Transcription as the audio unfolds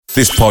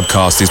This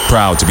podcast is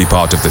proud to be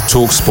part of the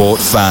TalkSport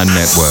Fan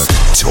Network.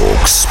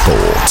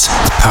 TalkSport.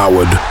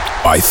 Powered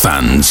by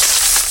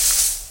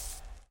fans.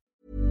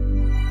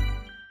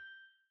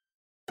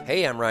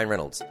 Hey, I'm Ryan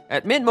Reynolds.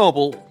 At Mint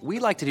Mobile, we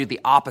like to do the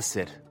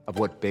opposite of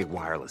what Big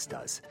Wireless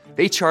does.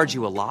 They charge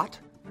you a lot,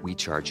 we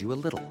charge you a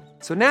little.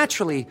 So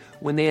naturally,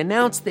 when they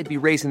announced they'd be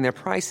raising their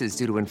prices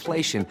due to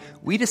inflation,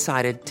 we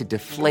decided to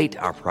deflate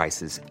our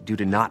prices due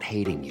to not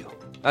hating you.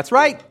 That's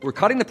right. We're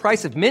cutting the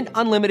price of Mint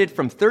Unlimited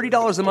from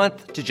 $30 a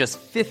month to just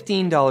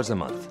 $15 a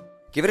month.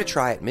 Give it a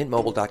try at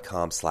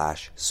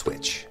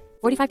mintmobile.com/switch.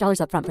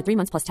 $45 up front for 3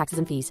 months plus taxes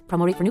and fees.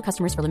 Promo rate for new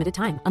customers for limited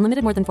time.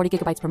 Unlimited more than 40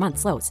 gigabytes per month.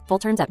 Slows full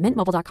terms at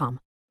mintmobile.com.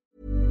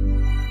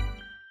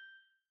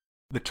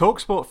 The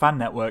TalkSport Fan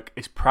Network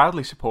is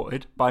proudly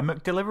supported by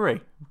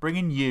McDelivery,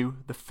 bringing you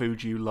the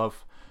food you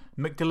love.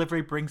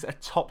 McDelivery brings a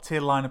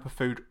top-tier lineup of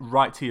food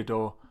right to your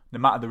door. No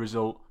matter the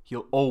result,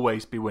 you'll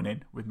always be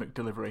winning with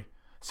McDelivery.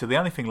 So the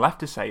only thing left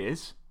to say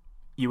is,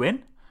 you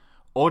in?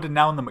 Order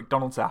now on the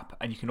McDonald's app,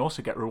 and you can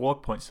also get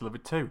reward points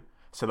delivered too.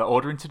 So that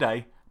ordering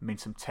today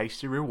means some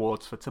tasty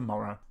rewards for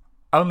tomorrow.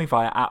 Only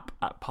via app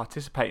at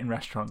participating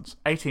restaurants.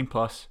 18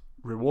 plus,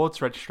 rewards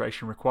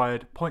registration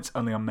required, points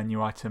only on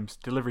menu items,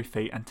 delivery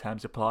fee and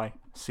terms apply.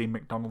 See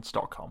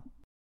mcdonalds.com.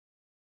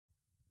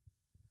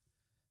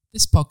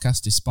 This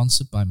podcast is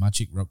sponsored by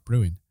Magic Rock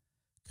Brewing.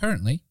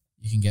 Currently,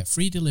 you can get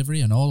free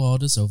delivery on all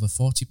orders over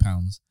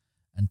 £40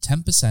 and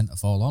 10%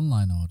 of all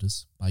online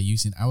orders by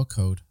using our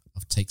code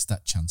of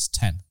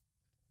TakesThatChance10.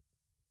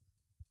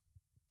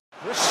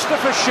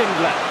 Christopher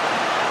Schindler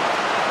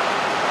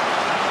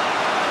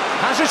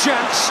has a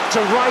chance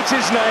to write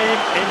his name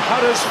in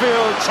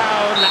Huddersfield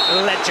Town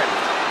legend.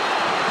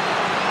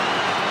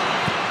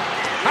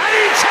 And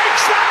he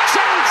takes that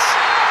chance!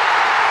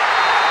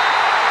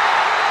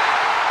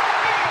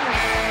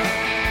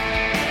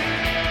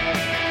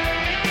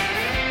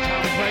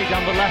 Play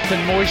down the left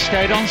and Moyes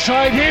stayed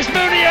onside. Here's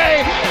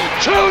Mounier!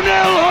 2-0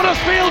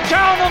 Huddersfield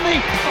Town on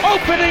the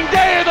opening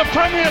day of the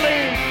Premier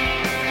League.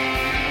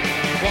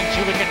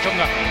 1-2 wicket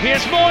Tunga.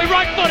 Here's Moy,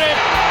 right-footed.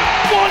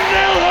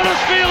 1-0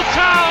 Huddersfield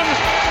Town.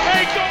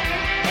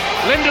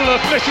 Lindelof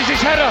misses his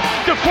header.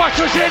 De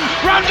Quattro's in.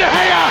 Round De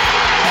Gea.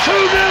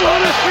 2-0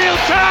 Huddersfield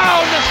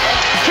Town.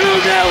 2-0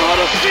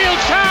 Huddersfield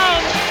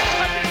Town.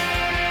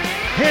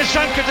 Here's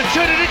Zanka to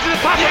turn it into the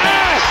pass.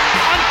 Yes!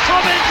 And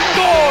Cummins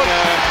scored.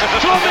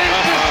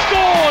 Cummins has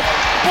scored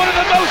one of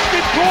the most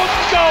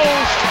important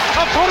goals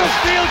of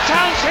Huddersfield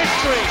Town's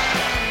history.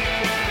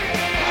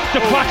 De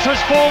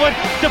Quattro's forward.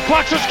 De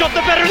Quattro's got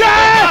the better.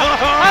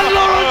 Yes! And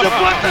Laurent De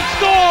Quattro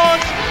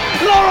scores.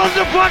 Laurent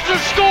De Quattro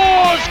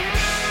scores.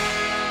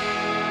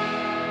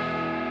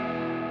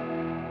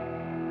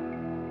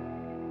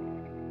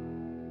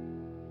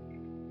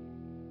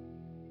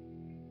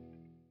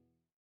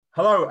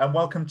 Hello and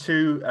welcome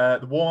to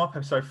the warm-up,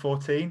 episode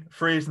 14.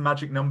 3 is the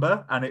magic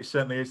number, and it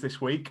certainly is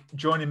this week.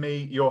 Joining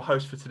me, your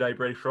host for today,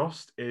 Brady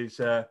Frost, is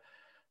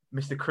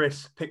Mr.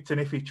 Chris. Picked an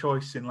iffy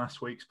choice in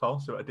last week's poll,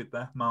 so I did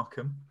there,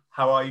 Markham.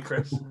 How are you,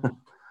 Chris?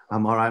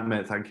 I'm all right,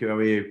 mate. Thank you. How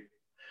are you?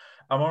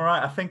 I'm all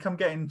right. I think I'm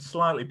getting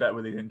slightly better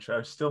with the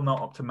intro. Still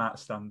not up to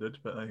Matt's standard,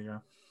 but there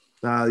you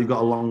go. You've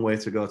got a long way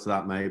to go to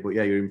that, mate. But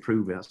yeah, you're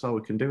improving. That's all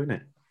we can do, isn't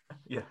it?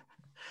 Yeah.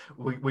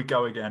 We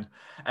go again.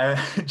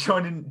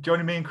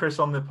 Joining me and Chris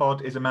on the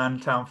pod is a man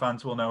Town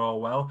fans will know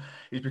all well.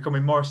 He's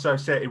becoming more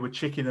associated with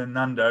chicken than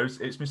Nando's.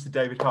 It's Mr.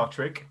 David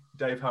Hartrick.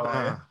 Dave, how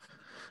are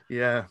you?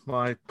 Yeah,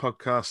 my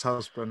podcast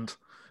husband.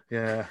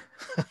 Yeah.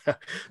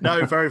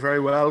 No, very, very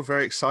well.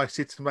 Very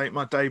excited to make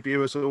my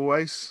debut as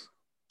always.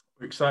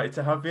 We're excited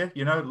to have you.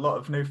 You know, a lot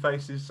of new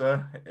faces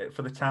for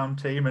the Town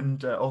team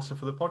and also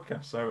for the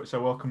podcast.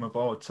 So welcome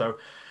aboard. So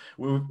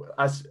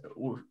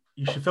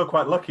you should feel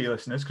quite lucky,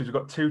 listeners, because we've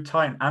got 2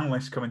 Titan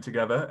analysts coming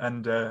together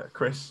and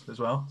Chris as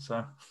well.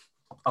 So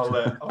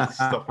I'll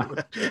stop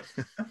it.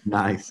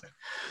 Nice.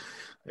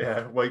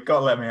 Yeah, well, you've got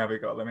to let me have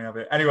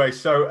it. Anyway,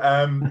 so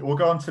we'll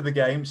go on to the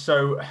game.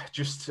 So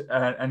just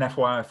an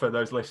FYI for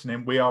those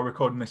listening, we are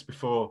recording this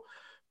before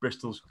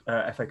Bristol's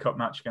FA Cup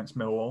match against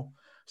Millwall.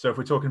 So if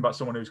we're talking about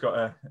someone who's got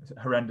a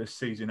horrendous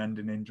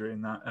season-ending injury,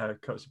 and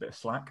that cuts a bit of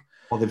slack.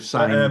 Well, they've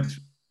signed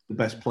the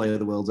best player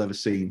the world's ever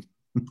seen.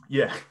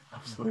 Yeah,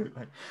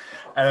 absolutely.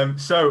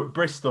 So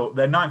Bristol,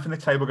 they're 9th in the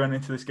table going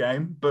into this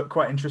game, but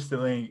quite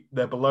interestingly,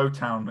 they're below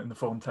Town in the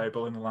form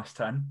table in the last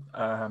 10,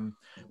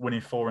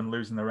 winning 4 and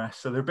losing the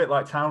rest. So they're a bit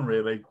like Town,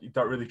 really. You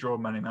don't really draw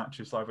many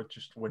matches, either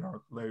just win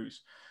or lose.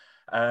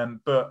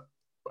 But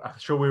I'm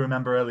sure we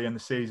remember early in the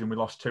season, we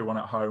lost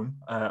 2-1 at home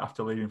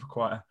after leading for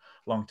quite a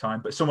long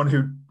time. But someone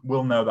who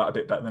will know that a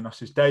bit better than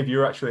us is Dave. You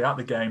were actually at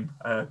the game,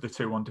 the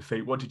 2-1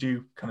 defeat. What did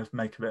you kind of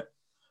make of it?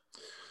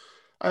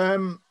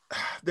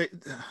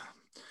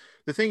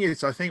 The thing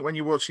is, I think when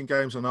you're watching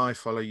games on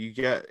iFollow,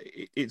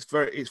 it's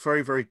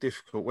very, very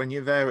difficult. When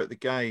you're there at the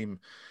game,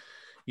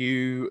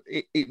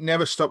 it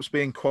never stops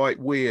being quite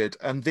weird.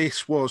 And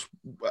it was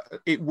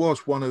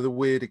one of the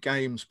weirder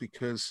games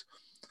because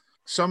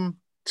some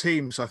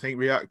teams, I think,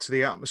 react to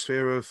the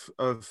atmosphere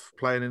of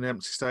playing in an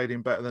empty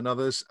stadium better than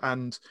others.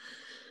 And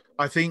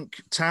I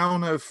think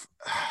Town have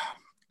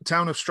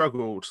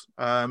struggled,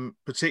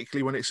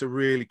 particularly when it's a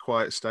really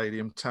quiet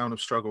stadium. Town have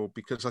struggled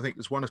because I think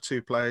there's one or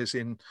two players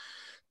in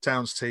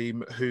Town's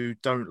team who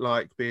don't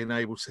like being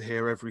able to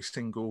hear every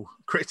single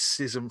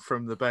criticism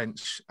from the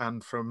bench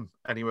and from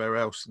anywhere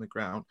else in the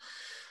ground.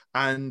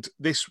 And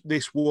this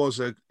was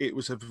a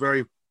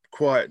very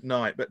quiet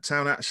night, but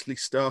Town actually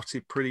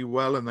started pretty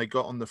well and they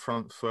got on the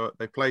front foot.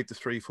 They played the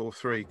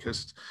 3-4-3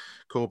 because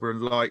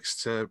Corberán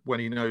likes to, when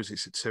he knows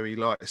it's a 2, he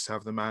likes to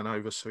have the man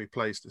over, so he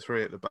plays the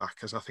 3 at the back,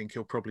 as I think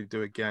he'll probably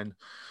do again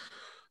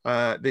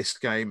this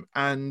game.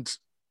 And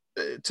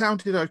Town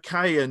did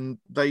okay, and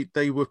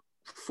they were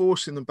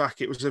forcing them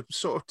back. It was a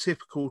sort of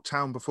typical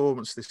Town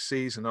performance this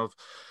season of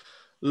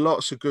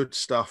lots of good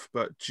stuff,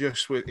 but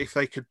if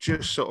they could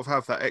just sort of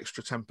have that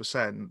extra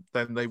 10%,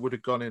 then they would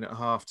have gone in at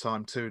half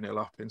time 2-0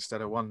 up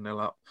instead of 1-0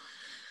 up.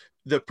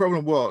 The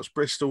problem was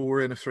Bristol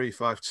were in a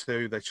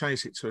 3-5-2. They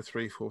changed it to a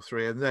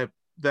 3-4-3, and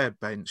their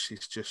bench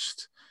is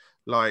just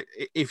like,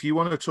 if you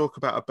want to talk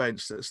about a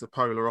bench that's the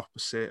polar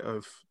opposite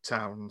of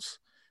Town's,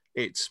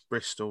 it's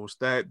Bristol's.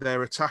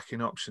 Their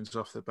attacking options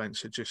off the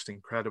bench are just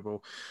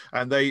incredible.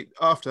 And they,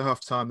 after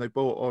half time, they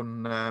brought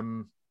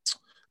on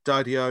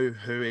Didio,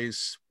 who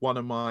is one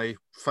of my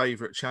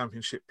favourite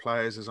Championship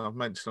players, as I've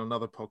mentioned on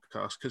another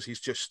podcast, because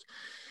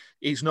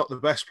he's not the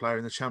best player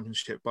in the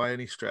Championship by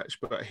any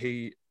stretch, but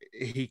he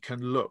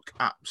can look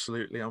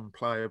absolutely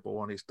unplayable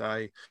on his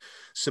day.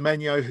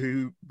 Semenyo,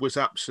 who was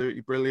absolutely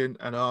brilliant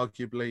and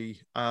arguably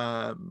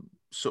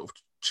sort of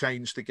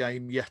changed the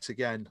game yet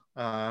again.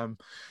 By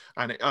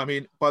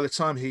the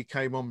time he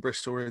came on,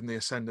 Bristol were in the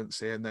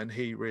ascendancy, and then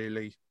he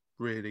really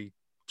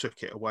took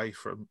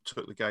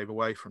the game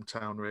away from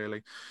Town,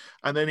 really.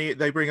 And then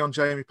they bring on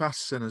Jamie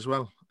Patterson as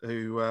well,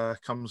 who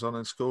comes on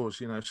and scores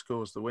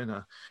the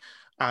winner.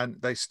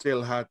 And they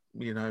still had,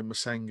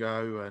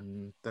 Masengo,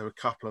 and there were a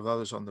couple of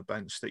others on the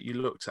bench that you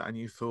looked at and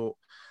you thought,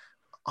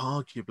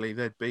 arguably,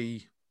 they'd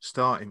be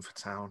starting for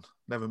Town.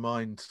 Never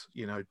mind,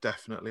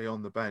 definitely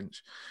on the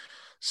bench.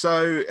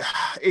 So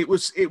it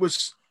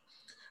was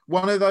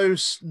one of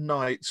those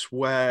nights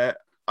where,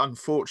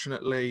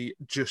 unfortunately,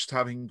 just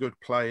having good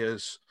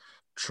players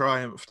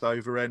triumphed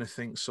over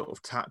anything sort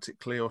of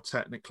tactically or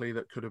technically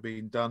that could have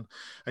been done.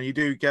 And you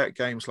do get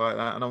games like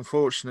that. And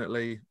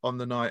unfortunately, on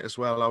the night as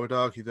well, I would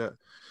argue that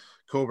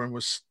Corberán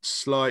was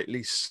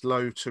slightly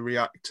slow to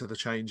react to the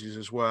changes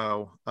as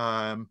well.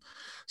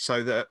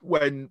 So that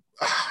when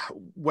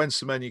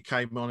Semenyo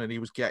came on and he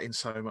was getting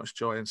so much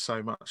joy and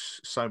so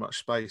much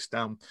space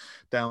down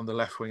the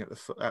left wing at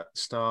the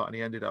start, and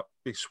he ended up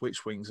big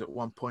switch wings at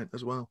one point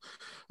as well.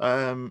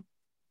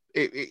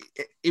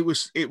 It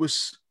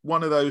was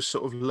one of those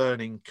sort of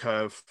learning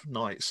curve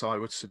nights, I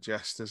would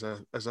suggest, as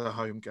a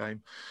home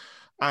game.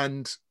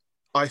 And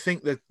I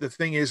think that the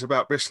thing is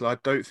about Bristol, I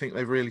don't think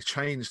they've really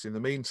changed in the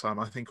meantime.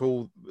 I think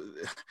all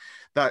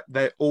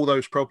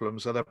those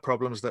problems are the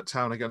problems that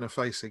Town are going to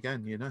face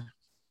again,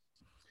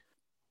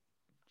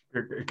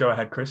 Go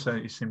ahead, Chris.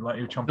 You seem like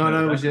you're chomping.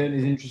 No, it was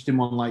an interesting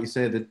one. Like you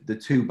say, the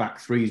 2 back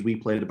threes, we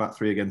played a back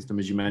 3 against them,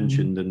 as you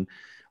mentioned, and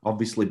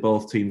obviously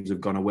both teams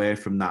have gone away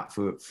from that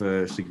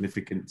for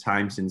significant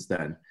time since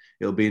then.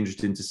 It'll be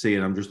interesting to see,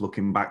 and I'm just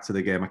looking back to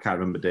the game. I can't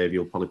remember, Dave,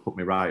 you'll probably put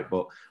me right,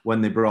 but when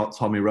they brought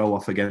Tommy Rowe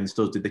off against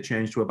us, did they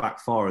change to a back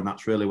 4? And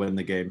that's really when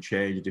the game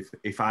changed,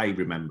 if I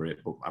remember it.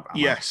 But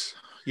yes.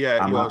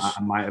 Yeah, it was.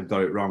 I might have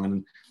got it wrong.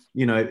 And,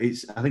 I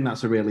think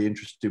that's a really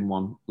interesting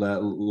one.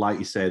 Like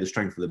you say, the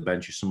strength of the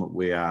bench is something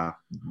we are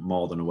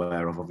more than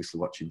aware of, obviously,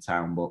 watching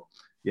Town. But,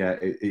 yeah,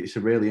 it's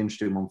a really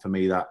interesting one for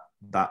me, that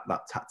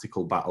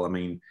tactical battle. I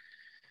mean,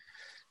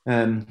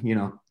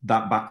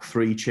 that back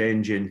 3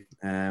 changing.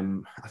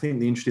 I think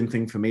the interesting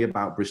thing for me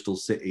about Bristol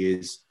City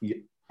is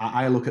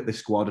I look at this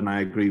squad and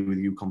I agree with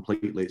you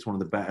completely. It's one of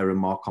the better and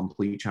more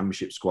complete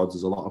Championship squads.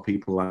 There's a lot of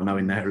people I know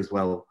in there as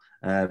well,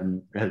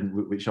 and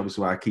which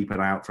obviously I keep an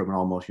eye out from and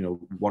almost,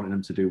 wanting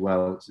them to do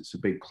well. It's a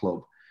big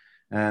club.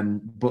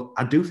 But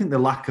I do think they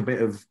lack a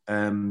bit of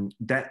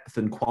depth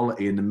and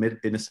quality in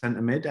the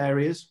centre mid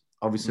areas.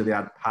 Obviously, they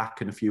had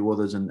Pack and a few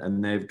others,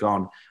 and they've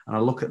gone. And I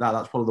look at that.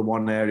 That's probably the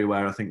one area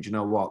where I think, do you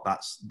know what?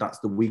 That's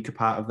the weaker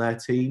part of their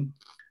team.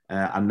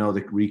 I know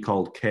they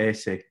recalled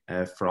Casey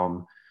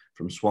from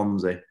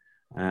Swansea,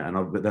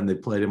 but then they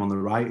played him on the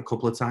right a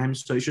couple of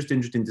times. So it's just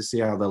interesting to see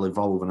how they'll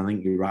evolve. And I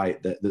think you're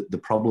right that the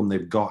problem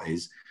they've got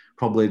is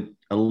probably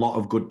a lot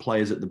of good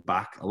players at the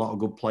back, a lot of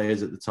good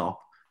players at the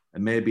top,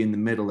 and maybe in the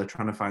middle they're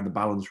trying to find the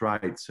balance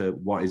right to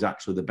what is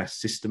actually the best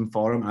system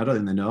for them. I don't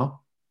think they know.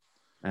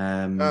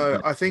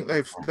 I think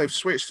they've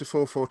switched to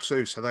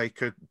 4-4-2, so they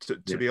could,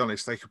 to be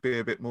honest, they could be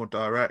a bit more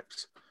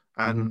direct.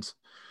 And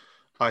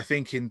I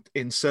think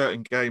in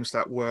certain games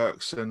that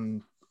works,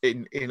 and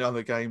in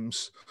other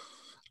games,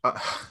 I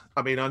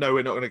know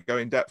we're not going to go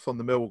in depth on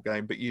the Millwall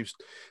game, but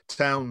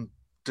Town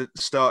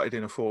started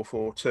in a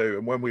 4-4-2,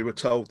 and when we were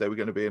told they were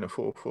going to be in a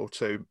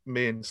 4-4-2,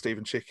 me and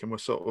Stephen Chicken were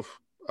sort of,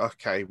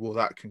 okay, well,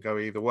 that can go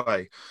either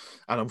way.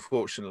 And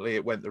unfortunately,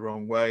 it went the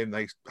wrong way and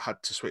they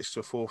had to switch to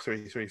a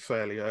 4-3-3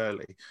 fairly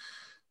early.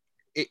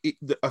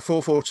 a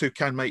 4-4-2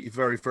 can make you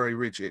very, very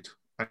rigid,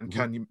 and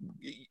can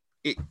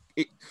you?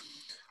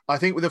 I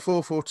think with a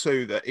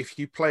 4-4-2 that if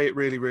you play it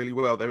really, really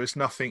well, there is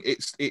nothing.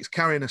 It's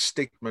carrying a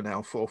stigma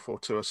now.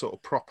 4-4-2, a sort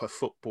of proper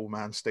football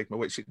man stigma,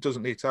 which it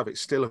doesn't need to have.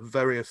 It's still a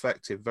very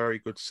effective, very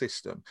good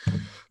system,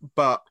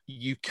 but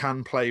you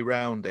can play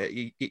around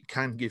it. It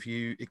can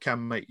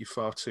make you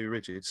far too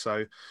rigid.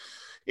 So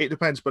it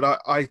depends.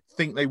 But I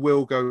think they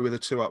will go with a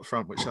 2 up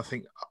front, which I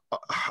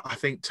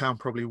think Town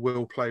probably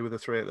will play with a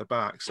 3 at the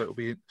back. So it'll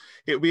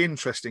be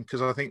interesting,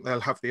 because I think they'll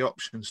have the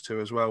options to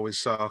as well with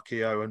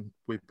Sarkio, and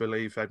we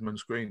believe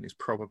Edmonds-Green is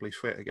probably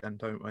fit again,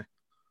 don't we?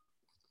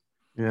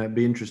 Yeah, it'd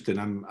be interesting.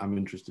 I'm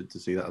interested to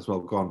see that as well.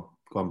 Go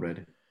on,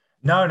 Brady.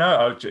 No,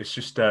 it's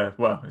just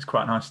it's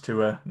quite nice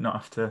to not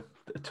have to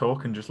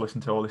talk and just listen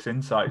to all this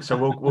insight. So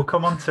we'll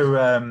come on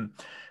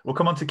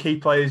to key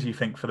players you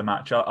think for the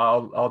match.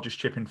 I'll just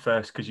chip in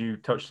first because you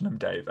touched on them,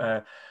 Dave.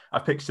 I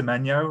picked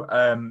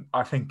Semenyo.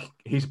 I think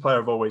he's a player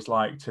I've always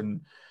liked,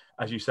 and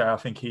as you say, I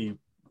think he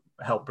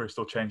helped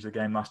Bristol change the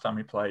game last time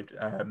he played.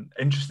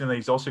 Interestingly,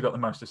 he's also got the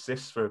most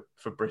assists for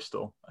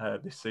Bristol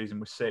this season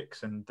with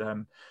 6,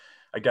 and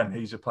again,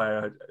 he's a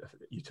player,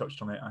 you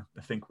touched on it,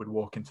 I think would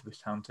walk into this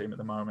Town team at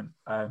the moment.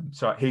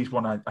 So he's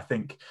one I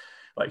think,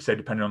 like you say,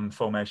 depending on the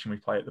formation we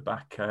play at the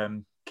back,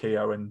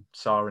 Keogh and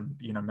Sarr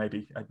and,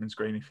 maybe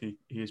Edmonds-Green, if he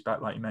is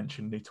back, like you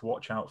mentioned, need to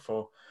watch out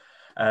for.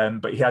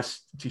 But he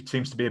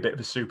seems to be a bit of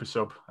a super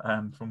sub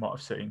from what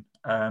I've seen.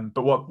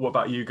 But what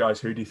about you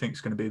guys? Who do you think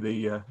is going to be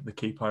the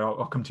key player?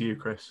 I'll come to you,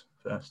 Chris,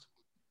 first.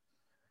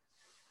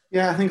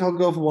 Yeah, I think I'll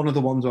go for one of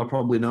the ones I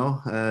probably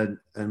know,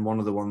 and one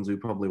of the ones who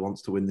probably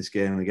wants to win this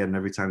game again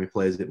every time he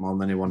plays it more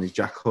than anyone is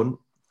Jack Hunt.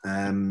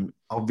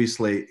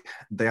 Obviously,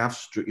 they have,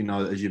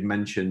 as you've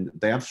mentioned,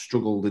 they have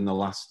struggled in the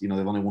last, they've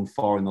only won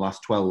 4 in the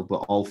last 12,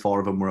 but all 4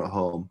 of them were at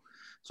home.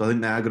 So I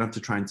think they're going to have to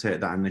try and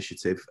take that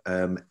initiative.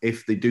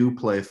 If they do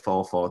play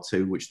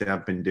 4-4-2, which they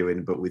have been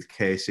doing, but with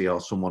Casey or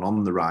someone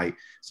on the right,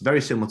 it's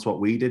very similar to what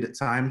we did at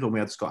times when we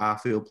had Scott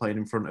Arfield playing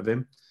in front of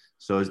him.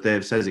 So as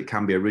Dave says, it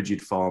can be a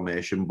rigid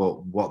formation,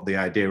 but what the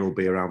idea will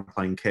be around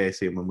playing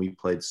Casey and when we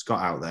played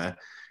Scott out there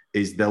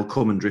is they'll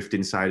come and drift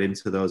inside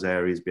into those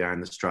areas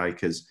behind the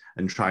strikers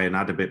and try and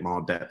add a bit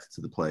more depth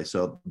to the play.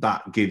 So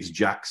that gives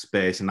Jack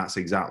space, and that's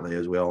exactly,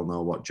 as we all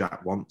know, what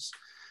Jack wants.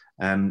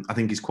 I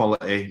think his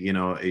quality,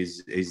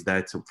 is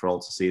there for all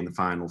to see in the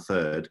final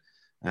third.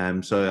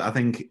 So I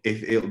think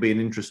it'll be an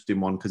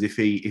interesting one, because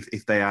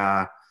if they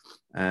are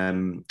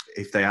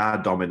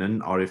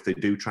dominant, or if they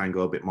do try and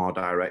go a bit more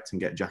direct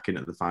and get Jack in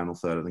at the final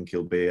third, I think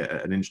he'll be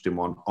an interesting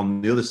one.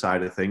 On the other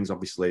side of things,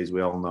 obviously, as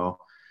we all know,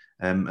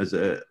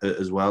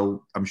 as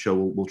well, I'm sure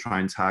we'll try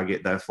and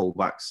target their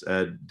fullbacks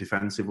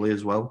defensively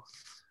as well.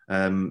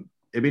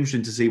 It'd be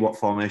interesting to see what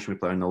formation we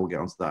play, and we'll get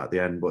onto that at the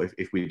end. But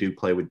if we do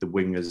play with the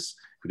wingers,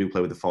 if we do play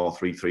with the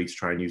 4-3-3 to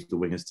try and use the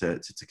wingers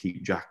to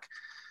keep Jack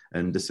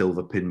and De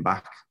Silva pinned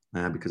back,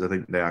 because I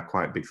think they are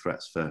quite big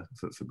threats for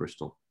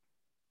Bristol.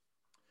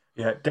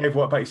 Yeah, Dave,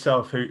 what about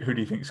yourself? Who do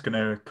you think is going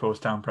to cause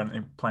Town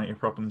plenty of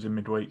problems in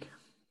midweek?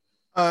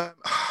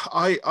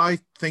 I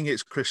think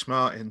it's Chris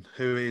Martin,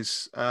 who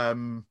is...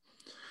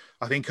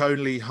 I think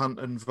only Hunt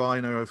and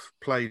Viner have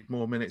played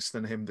more minutes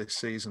than him this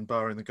season,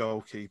 barring the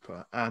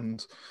goalkeeper.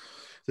 And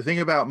the thing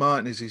about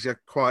Martin is he's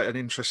had quite an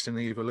interesting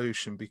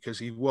evolution, because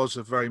he was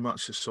very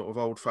much a sort of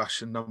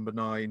old-fashioned number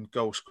 9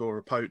 goal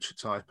scorer poacher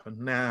type, and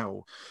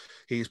now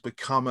he's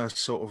become a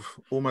sort of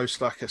almost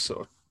like a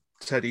sort of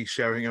Teddy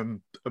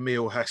Sheringham,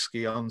 Emile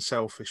Heskey,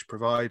 unselfish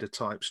provider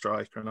type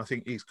striker. And I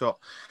think he's got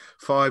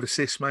 5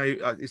 assists, maybe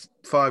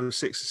 5 or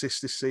 6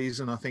 assists this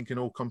season, I think, in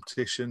all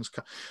competitions.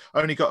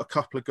 Only got a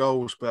couple of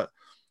goals, but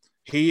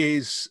he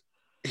is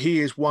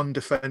one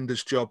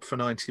defender's job for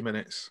 90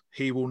 minutes.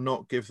 He will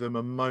not give them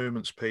a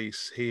moment's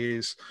peace. He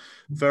is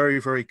very,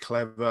 very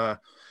clever.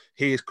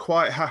 He is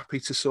quite happy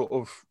to sort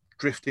of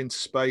drift into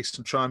space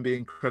and try and be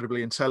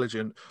incredibly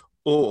intelligent,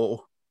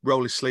 or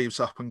roll his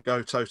sleeves up and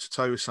go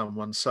toe-to-toe with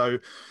someone. So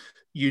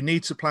you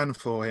need to plan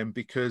for him,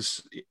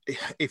 because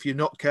if you're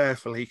not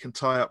careful, he can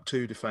tie up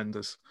 2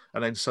 defenders,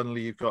 and then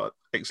suddenly you've got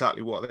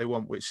exactly what they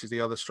want, which is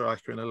the other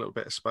striker in a little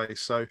bit of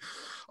space. So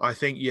I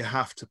think you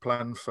have to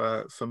plan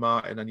for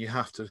Martin, and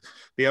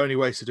the only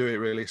way to do it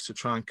really is to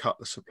try and cut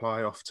the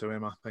supply off to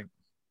him, I think.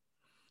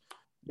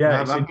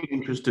 Yeah, I'm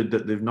interested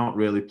that they've not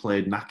really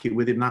played Naki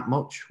with him that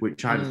much,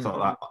 which I'd have thought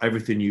that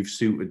everything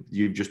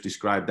you've just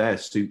described there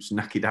suits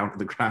Naki down to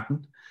the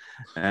ground.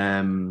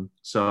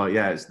 So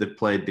yeah, they've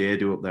played the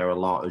Edu up there a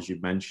lot, as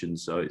you've mentioned.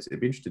 So it'd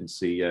be interesting to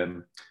see.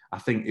 I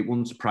think it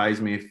wouldn't surprise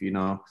me if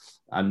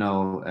I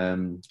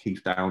know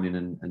Keith Downing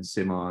and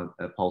Simo,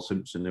 Paul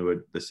Simpson, who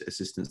are the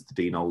assistants to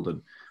Dean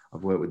Alden.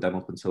 I've worked with them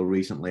up until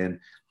recently,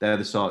 and they're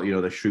the sort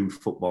of, they're shrewd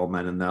football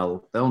men, and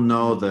they'll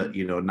know that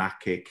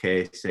Naki,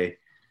 Casey,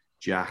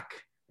 Jack,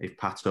 if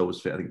Pato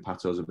was fit, I think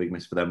Pato's a big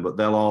miss for them, but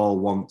they'll all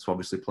want to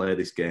obviously play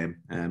this game,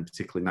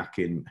 particularly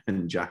Naki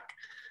and Jack.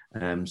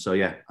 So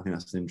yeah, I think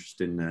that's an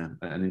interesting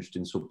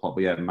subplot.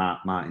 But yeah,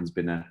 Martin's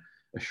been a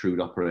shrewd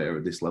operator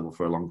at this level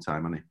for a long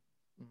time, hasn't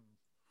he?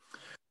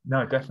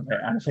 No, definitely.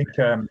 And I think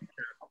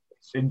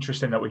it's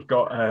interesting that we've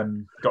got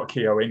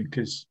Keogh in,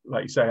 because,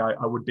 like you say,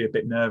 I would be a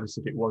bit nervous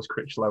if it was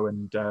Critchlow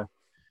and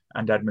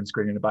Edmund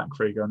Green in the back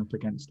three going up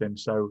against him.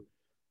 So,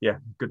 yeah,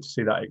 good to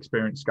see that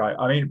experienced guy.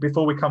 I mean,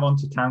 before we come on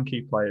to town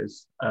key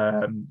players,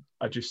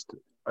 just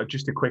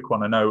a quick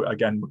one. I know,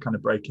 again, we're kind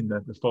of breaking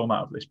the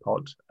format of this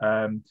pod,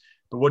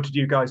 but what did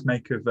you guys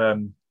make of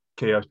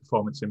Keogh's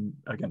performance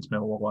against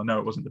Millwall? I know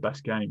it wasn't the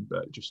best game,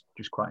 but just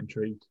quite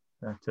intrigued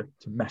to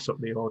mess up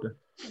the order.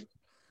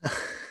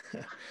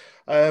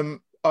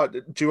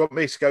 Do you want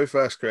me to go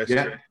first, Chris?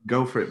 Yeah,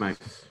 go for it, mate.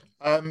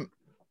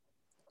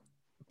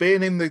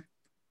 Being in the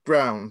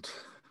ground,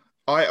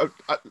 I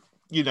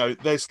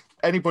there's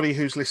anybody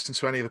who's listened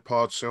to any of the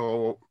pods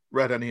or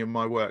read any of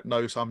my work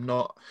knows I'm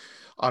not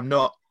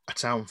a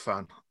Town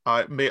fan.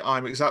 I'm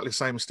exactly the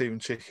same as Stephen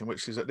Chicken,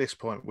 which is at this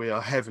point we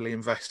are heavily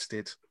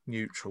invested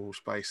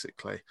neutrals,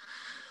 basically.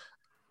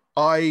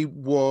 I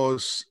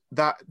was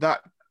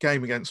that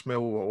game against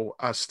Millwall,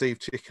 as Steve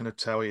Chicken would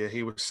tell you,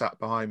 he was sat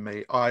behind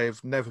me.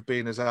 I've never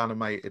been as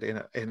animated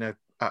at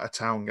a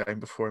Town game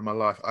before in my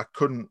life. I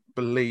couldn't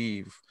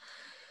believe.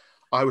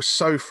 I was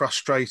so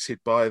frustrated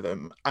by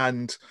them.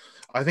 And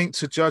I think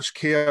to judge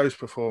Keogh's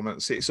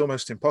performance, it's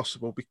almost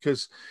impossible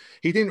because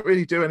he didn't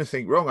really do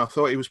anything wrong. I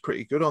thought he was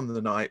pretty good on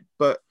the night,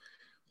 but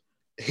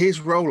his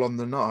role on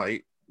the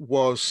night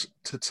was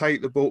to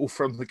take the ball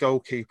from the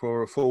goalkeeper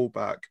or a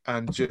fullback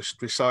and just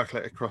recycle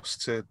it across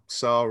to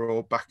Sarr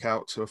or back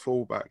out to a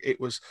fullback. It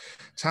was,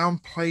 Town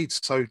played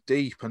so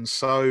deep and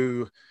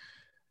so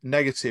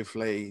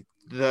negatively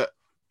that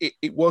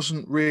it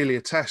wasn't really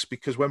a test,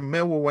 because when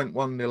Millwall went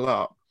 1-0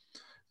 up,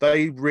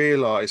 they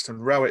realised,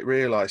 and Rowett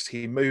realised,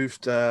 he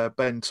moved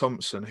Ben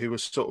Thompson, who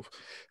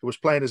was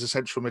playing as a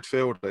central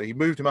midfielder. He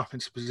moved him up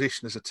into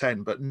position as a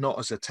 10, but not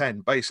as a 10,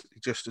 basically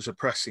just as a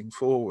pressing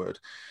forward.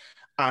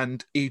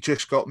 And he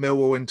just got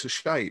Millwall into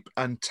shape.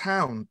 And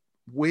Town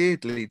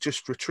weirdly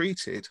just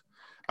retreated,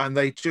 and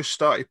they just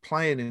started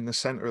playing in the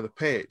centre of the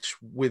pitch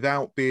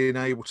without being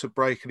able to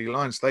break any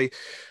lines. And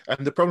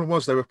the problem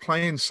was they were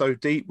playing so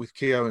deep with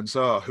Keogh and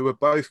Sarr, who were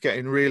both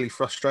getting really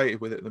frustrated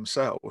with it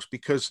themselves,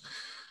 because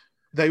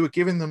they were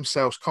giving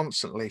themselves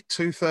constantly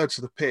 2/3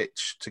 of the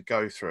pitch to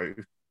go through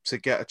to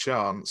get a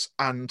chance,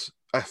 and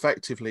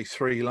effectively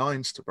 3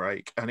 lines to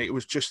break. And it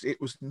was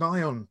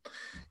nigh on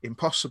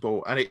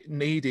impossible, and it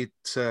needed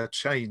to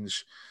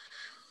change.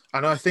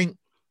 And I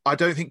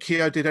don't think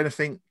Keogh did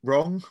anything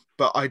wrong,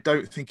 but I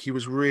don't think he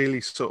was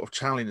really sort of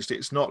challenged.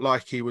 It's not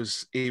like he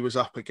was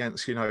up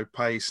against,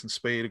 pace and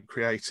speed and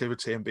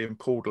creativity and being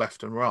pulled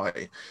left and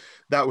right.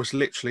 That was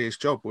literally his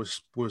job,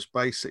 was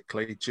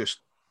basically just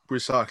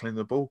recycling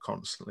the ball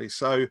constantly.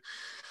 So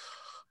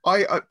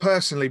I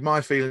personally, my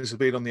feelings have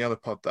been on the other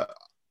pod that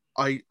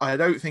I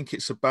don't think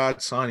it's a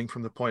bad signing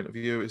from the point of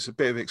view. It's a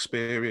bit of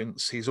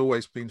experience. He's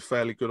always been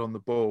fairly good on the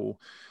ball,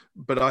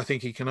 but I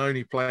think he can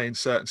only play in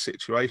certain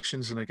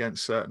situations and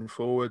against certain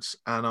forwards.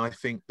 And I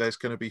think there's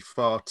going to be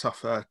far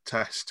tougher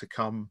tests to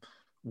come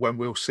when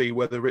we'll see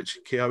whether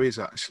Richard Keogh is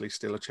actually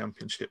still a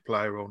Championship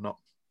player or not.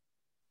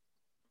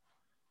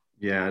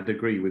 Yeah, I'd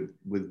agree with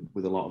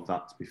a lot of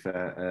that, to be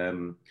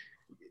fair.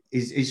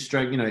 His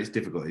strength, it's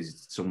difficult.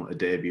 He's somewhat a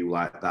debut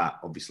like that,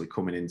 obviously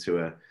coming into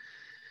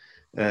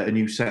a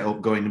new setup,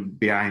 going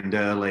behind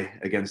early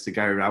against the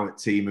Gary Rowett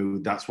team, who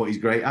that's what he's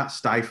great at,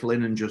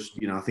 stifling. And just,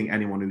 I think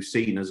anyone who's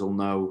seen us will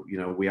know,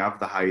 we have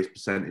the highest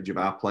percentage of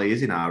our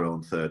players in our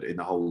own third in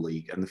the whole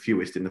league and the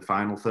fewest in the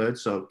final third.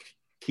 So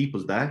keep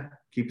us there,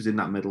 keep us in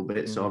that middle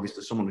bit. So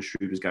obviously someone as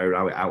shrewd as Gary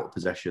Rowett out of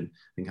possession,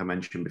 I think I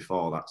mentioned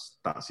before,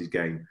 that's his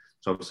game.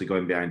 So obviously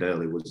going behind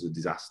early was a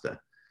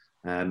disaster.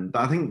 But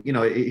I think,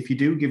 if you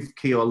do give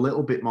Keogh a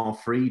little bit more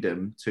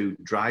freedom to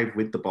drive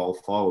with the ball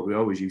forward, we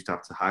always used to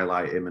have to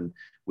highlight him, and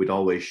we'd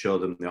always show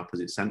them the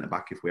opposite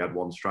centre-back if we had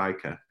one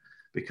striker,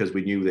 because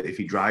we knew that if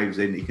he drives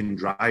in, he can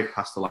drive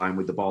past the line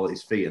with the ball at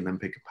his feet and then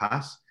pick a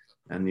pass.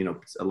 And,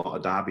 a lot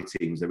of Derby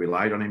teams, they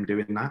relied on him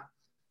doing that.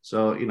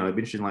 So, it'd be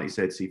interesting, like you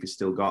said, to see if he's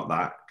still got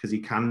that, because he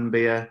can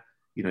be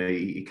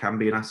he can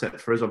be an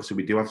asset for us. Obviously,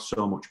 we do have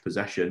so much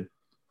possession.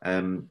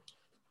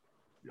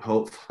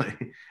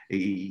 Hopefully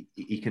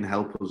he can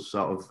help us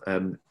sort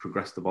of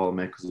progress the ball and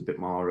make us a bit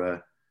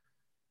more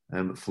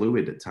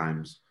fluid at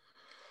times.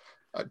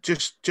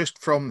 Just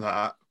from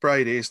that,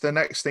 Brady, is the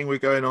next thing we're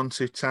going on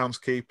to Town's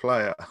key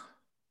player?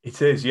 It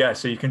is, yeah.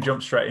 So you can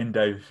jump straight in,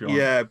 Dave, if you want.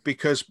 Yeah,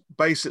 because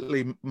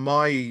basically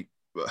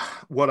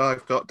what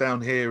I've got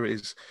down here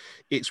is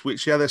it's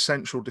whichever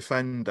central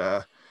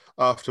defender,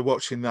 after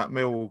watching that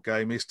Millwall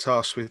game, is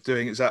tasked with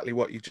doing exactly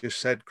what you just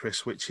said,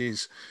 Chris, which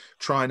is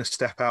trying to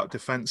step out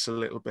defence a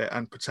little bit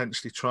and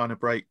potentially trying to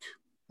break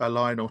a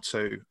line or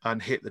two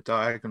and hit the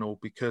diagonal,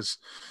 because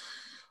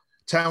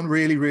Town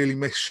really, really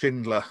missed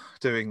Schindler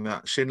doing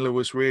that. Schindler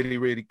was really,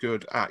 really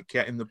good at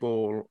getting the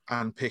ball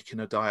and picking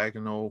a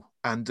diagonal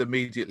and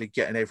immediately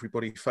getting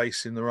everybody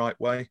facing the right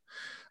way.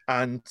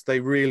 And they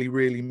really,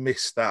 really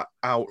missed that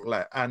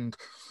outlet. And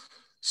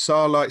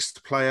Sarr likes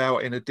to play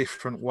out in a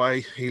different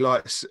way. He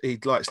likes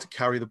to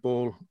carry the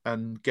ball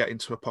and get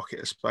into a pocket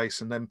of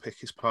space and then pick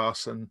his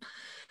pass. And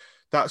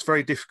that's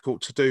very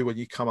difficult to do when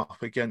you come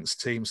up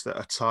against teams that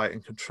are tight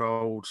and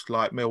controlled,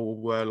 like Millwall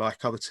were,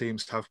 like other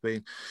teams have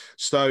been.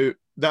 So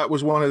that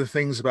was one of the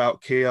things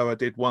about Keogh. I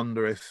did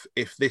wonder if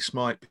this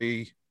might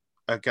be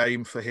a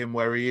game for him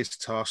where he is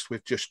tasked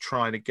with just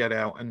trying to get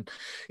out. And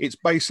it's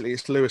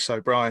Lewis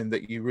O'Brien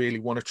that you really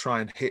want to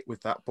try and hit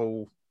with that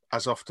ball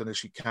as often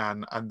as you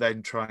can, and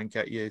then try and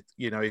get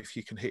if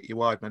you can hit your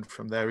wide men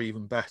from there,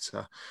 even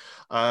better.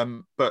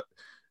 But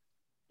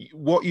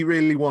what you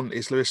really want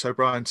is Lewis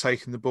O'Brien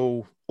taking the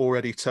ball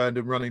already turned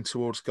and running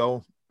towards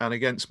goal. And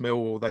against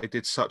Millwall, they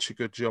did such a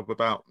good job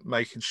about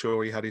making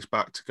sure he had his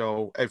back to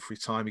goal every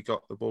time he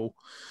got the ball.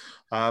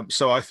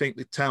 So I think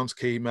the Town's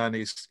key man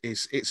is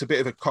it's a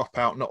bit of a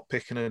cop-out not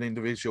picking an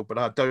individual, but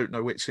I don't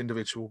know which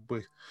individual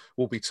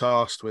will be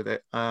tasked with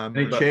it.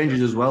 It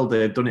changes as well.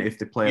 They've done it if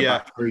they play a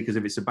back three, because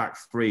if it's a back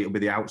three, it'll be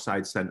the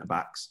outside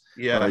centre-backs.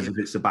 Yeah. Whereas if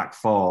it's a back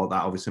four,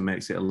 that obviously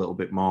makes it a little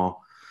bit more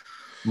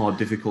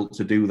difficult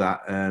to do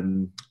that.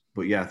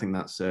 But yeah, I think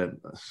that's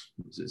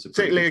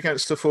particularly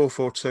against the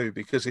 4-4-2,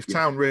 because if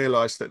Town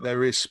realise that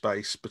there is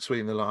space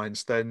between the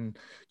lines, then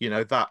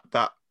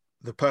that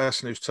the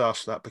person who's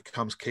tasked with that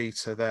becomes key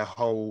to their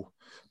whole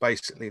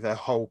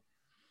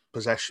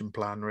possession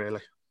plan,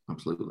 really.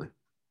 Absolutely.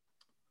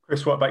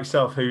 Chris, what about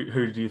yourself?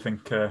 Who do you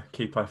think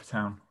key player for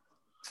Town?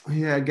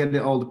 Yeah, again,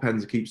 it all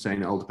depends. I keep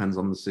saying it all depends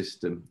on the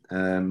system.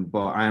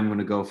 But I am going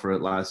to go for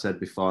it, like I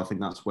said before. I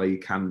think that's where you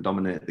can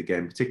dominate the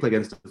game, particularly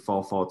against the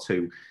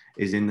 4-4-2,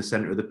 is in the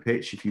centre of the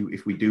pitch.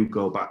 If we do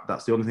go back,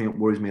 that's the only thing that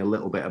worries me a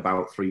little bit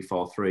about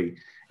 3-4-3,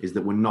 is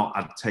that we're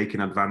not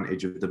taking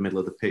advantage of the middle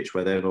of the pitch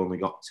where they've only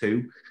got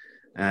two.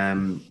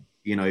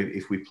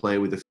 If we play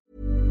with the...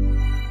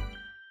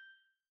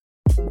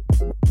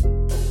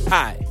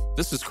 Hi,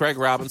 this is Craig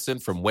Robinson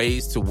from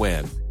Ways to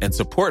Win, and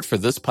support for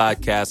this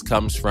podcast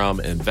comes from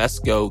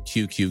Invesco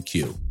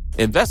QQQ.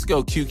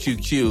 Invesco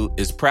QQQ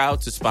is proud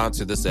to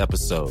sponsor this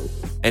episode,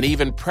 and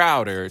even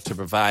prouder to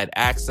provide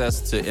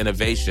access to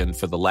innovation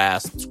for the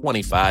last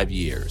 25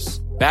 years.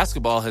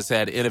 Basketball has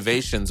had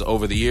innovations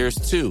over the years,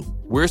 too.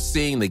 We're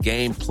seeing the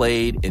game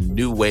played in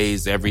new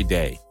ways every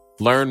day.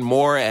 Learn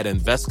more at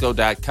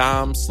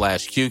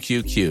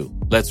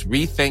Invesco.com/QQQ. Let's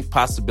rethink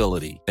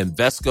possibility.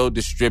 Invesco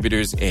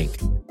Distributors, Inc.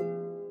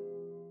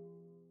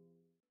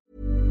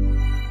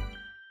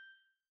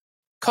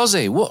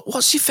 Cozzy,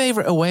 what's your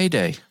favourite away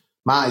day?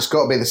 Matt, it's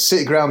got to be the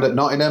City Ground at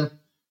Nottingham.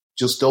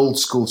 Just old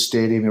school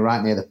stadium, you're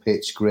right near the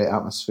pitch, great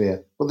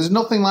atmosphere. But there's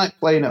nothing like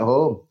playing at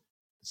home.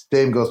 The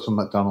same goes for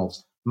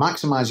McDonald's.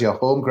 Maximise your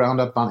home ground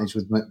advantage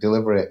with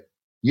McDelivery.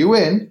 You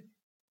in?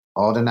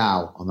 Order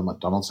now on the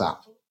McDonald's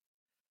app.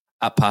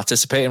 At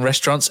participating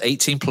restaurants,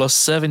 18 plus,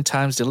 serving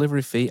times,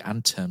 delivery fee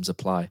and terms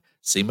apply.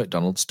 See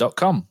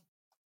mcdonalds.com.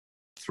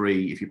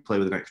 Three, if you play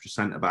with an extra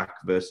centre-back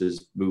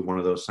versus move one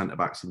of those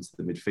centre-backs into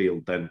the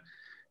midfield, then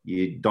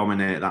you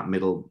dominate that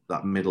middle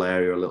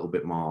area a little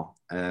bit more.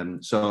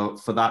 So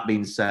for that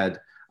being said,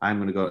 I'm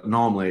going to go...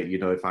 Normally,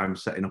 if I'm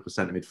setting up a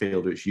centre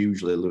midfielder, it's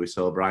usually Lewis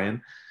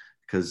O'Brien,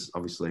 because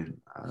obviously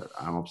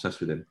I'm obsessed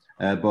with him.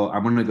 But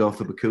I'm going to go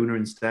for Bacuna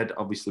instead.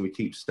 Obviously, we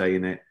keep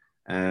staying it.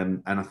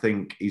 And I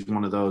think he's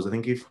one of those. I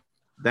think if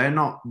they're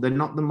not the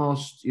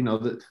most,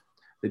 that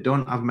they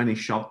don't have many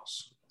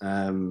shots.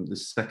 The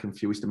second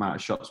fewest amount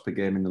of shots per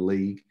game in the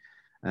league.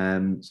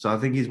 So I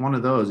think he's one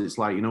of those. It's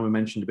like, we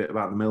mentioned a bit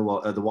about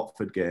the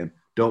Watford game.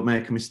 Don't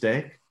make a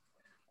mistake.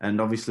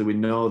 And obviously we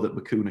know that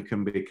Bacuna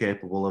can be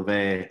capable of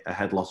a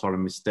head loss or a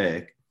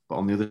mistake. But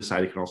on the other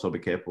side, he can also be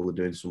capable of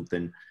doing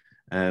something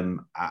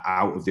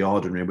out of the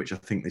ordinary, which I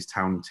think this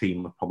Town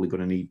team are probably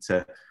going to need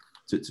to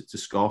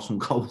score some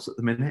goals at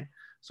the minute.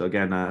 So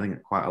again, I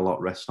think quite a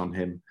lot rests on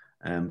him,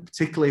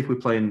 particularly if we're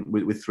playing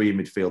with three in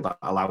midfield. That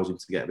allows him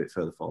to get a bit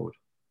further forward.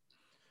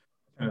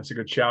 And that's a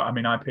good shout. I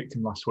mean, I picked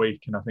him last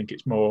week, and I think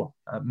it's more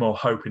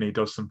hoping he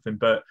does something.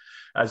 But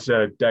as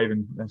Dave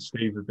and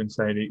Steve have been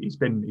saying, he's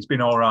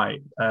been all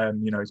right.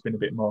 He's been a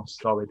bit more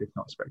solid, if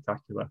not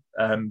spectacular.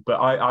 But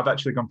I've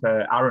actually gone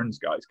for Aaron's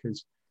guys,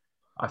 because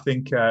I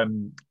think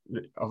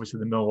obviously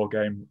the Millwall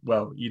game,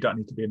 well, you don't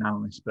need to be an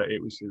analyst, but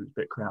it was a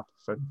bit crap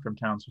from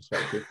Town's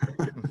perspective.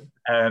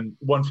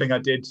 One thing I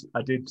did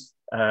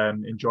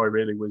enjoy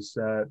really was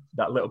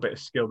that little bit of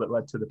skill that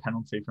led to the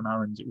penalty from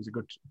Aaron's. It was a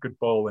good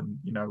ball, and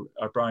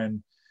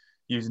O'Brien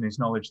using his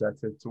knowledge there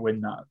to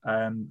win that.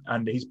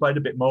 And he's played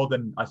a bit more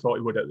than I thought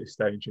he would at this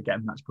stage.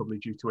 Again, that's probably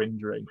due to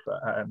injury,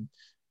 but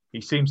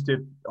he seems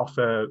to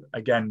offer,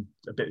 again,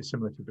 a bit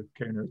similar to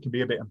Bacuna. It can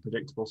be a bit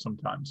unpredictable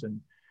sometimes,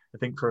 and I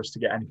think for us to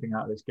get anything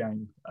out of this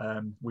game,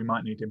 we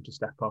might need him to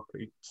step up.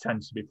 He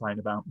tends to be playing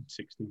about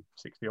 60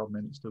 odd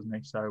minutes, doesn't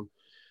he? So,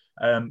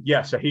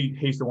 so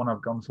he's the one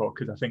I've gone for,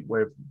 because I think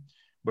we're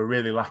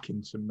really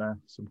lacking some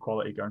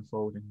quality going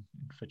forward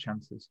for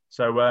chances.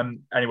 So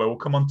anyway, we'll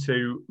come on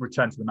to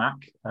Return to the Mac.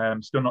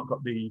 Still not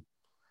got the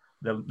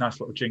nice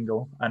little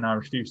jingle, and I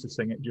refuse to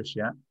sing it just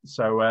yet.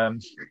 So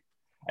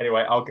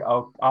anyway,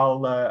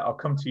 I'll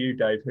come to you,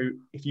 Dave. Who,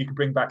 if you could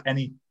bring back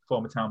any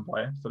former Town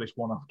player for this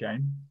one-off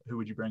game, who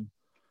would you bring?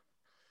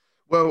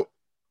 Well,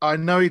 I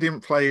know he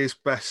didn't play his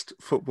best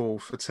football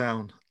for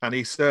Town And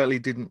he certainly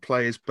didn't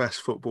play his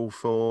best football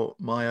for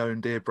my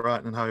own dear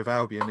Brighton and Hove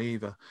Albion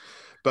either.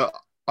 But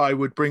I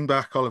would bring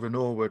back Oliver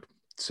Norwood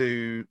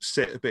to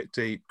sit a bit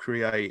deep,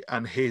 create,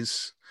 and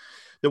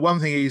the one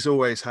thing he's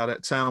always had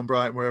at Town,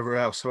 Brighton, wherever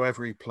else,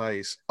 however he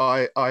plays,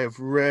 I have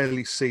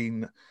rarely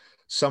seen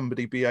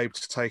somebody be able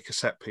to take a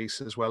set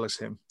piece as well as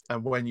him.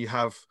 And when you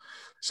have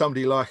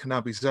somebody like an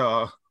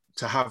Abizar,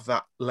 to have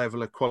that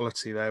level of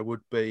quality there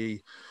would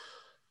be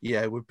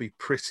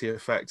pretty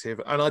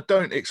effective. And I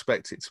don't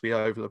expect it to be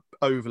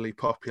overly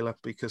popular,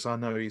 because I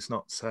know he's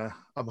not.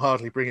 I'm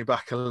hardly bringing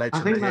back a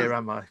legend here,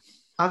 am I?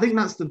 I think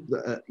that's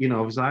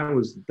as I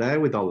was there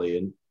with Ollie,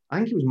 and I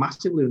think he was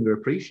massively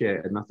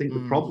underappreciated. And I think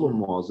the problem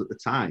was at the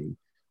time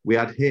we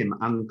had him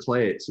and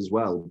Clates as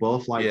well,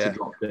 both to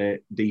drop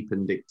deep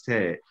and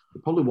dictate.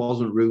 There probably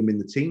wasn't room in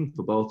the team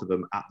for both of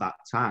them at that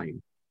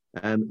time.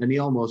 And he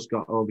almost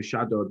got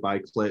overshadowed by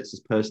Clates'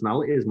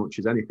 personality as much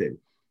as anything.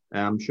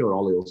 I'm sure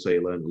Ollie will say he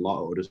learned a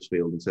lot at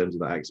Huddersfield in terms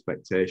of that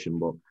expectation.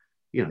 But,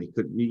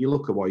 you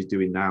look at what he's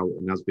doing now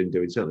and has been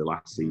doing certainly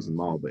last season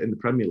more. But in the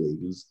Premier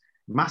League, he's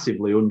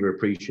massively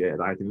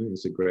underappreciated. I think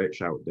it's a great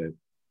shout, Dave.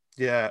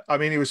 Yeah, I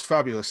mean, he was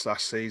fabulous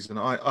last season.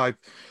 I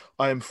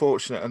am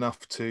fortunate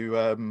enough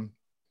to...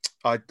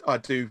 I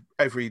do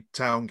every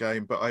Town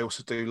game, but I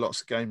also do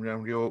lots of games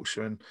around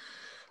Yorkshire. And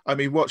I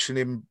mean, watching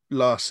him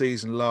last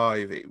season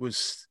live,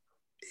 it's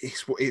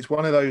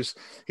one of those.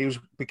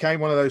 Became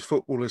one of those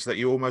footballers that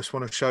you almost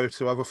want to show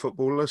to other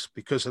footballers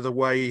because of the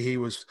way he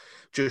was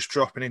just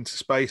dropping into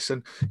space.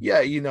 And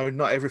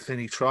not everything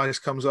he tries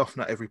comes off,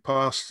 not every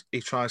pass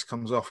he tries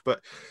comes off,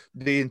 but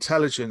the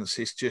intelligence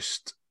is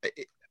just.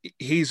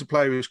 He's a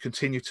player who's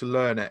continued to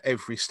learn at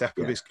every step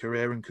of his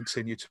career and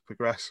continue to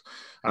progress.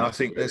 And I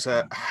think there's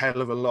a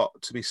hell of a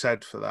lot to be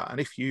said for that. And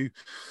if you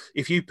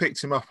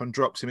picked him up and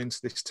dropped him into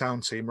this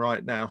Town team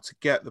right now to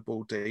get the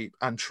ball deep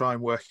and try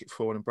and work it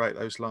forward and break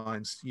those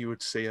lines,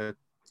 you'd see a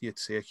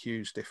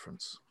huge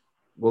difference.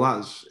 Well,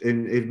 that's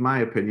in my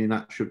opinion,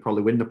 that should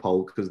probably win the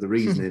poll, because the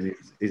reasoning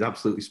is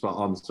absolutely spot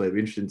on. So it'd be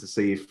interesting to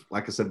see if,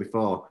 like I said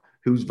before,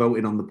 who's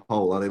voting on the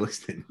poll? Are they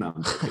listening? No,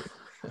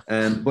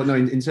 but no,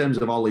 in terms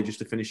of Ollie, just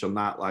to finish on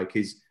that,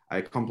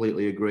 I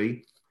completely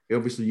agree. He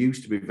obviously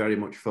used to be very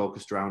much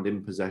focused around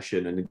in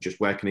possession and just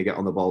where can he get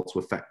on the ball to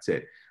affect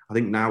it. I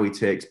think now he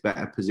takes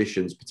better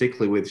positions,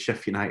 particularly with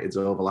Sheffield United's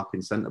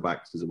overlapping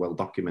centre-backs, as well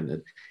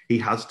documented. He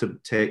has to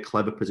take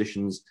clever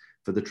positions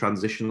for the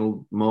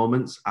transitional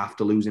moments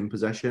after losing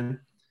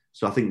possession.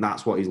 So I think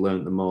that's what he's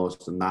learned the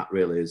most, and that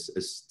really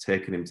has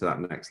taken him to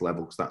that next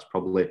level, because that's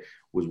probably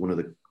was one of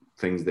the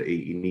things that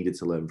he needed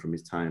to learn from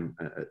his time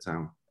at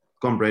Town.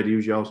 Go on, Brady,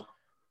 who's yours?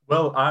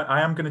 Well,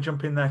 I am going to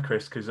jump in there,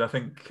 Chris, because I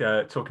think,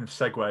 talking of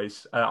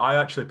segues, I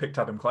actually picked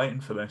Adam Clayton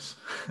for this.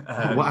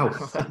 Wow.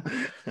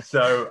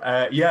 So,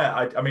 I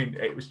mean,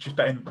 it was just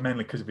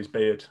mainly because of his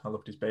beard. I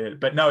loved his beard.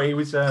 But no, he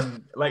was,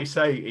 like you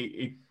say,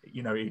 he'd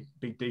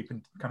be deep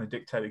and kind of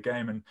dictate the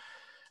game. And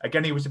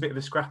again, he was a bit of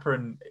a scrapper.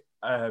 And,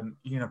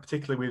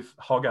 particularly with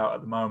Hogg out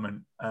at the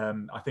moment,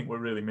 I think we're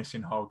really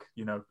missing Hogg.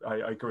 I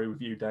agree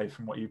with you, Dave,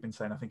 from what you've been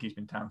saying. I think he's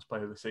been Town's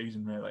player of the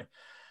season, really.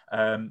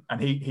 And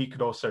he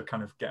could also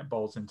kind of get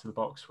balls into the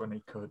box when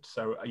he could.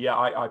 So,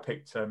 I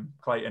picked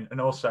Clayton.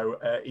 And also,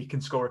 he can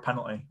score a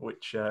penalty,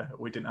 which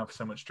we didn't have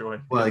so much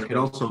joy. Well, he can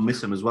also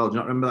miss him as well. Do you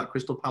not remember that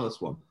Crystal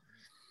Palace one?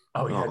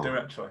 Oh, yeah, I do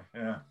actually.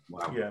 Yeah.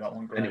 Wow. Yeah, that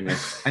one great. Anyway,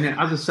 and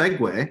as a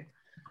segue,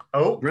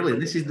 brilliant.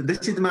 This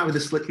is the man with the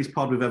slickest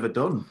pod we've ever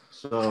done.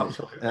 So,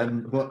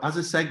 but as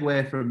a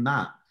segue from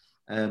that,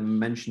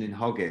 mentioning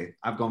Hoggy,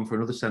 I've gone for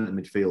another centre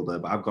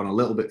midfielder, but I've gone a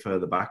little bit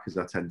further back, as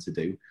I tend to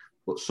do.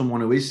 But someone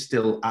who is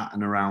still at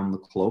and around the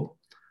club.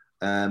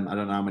 I don't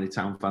know how many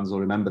Town fans will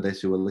remember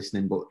this who are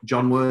listening, but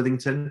John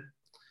Worthington.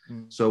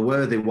 So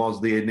Worthy was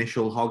the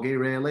initial Hoggy,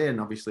 really,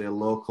 and obviously a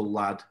local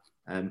lad,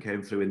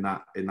 came through in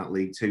that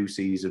League Two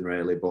season,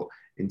 really. But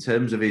in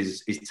terms of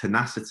his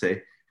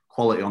tenacity,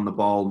 quality on the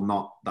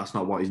ball, that's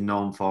not what he's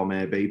known for,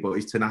 maybe, but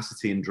his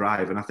tenacity and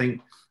drive. And I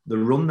think the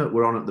run that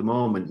we're on at the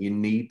moment, you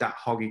need that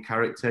Hoggy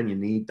character, and you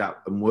need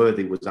that. And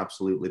Worthy was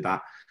absolutely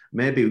that.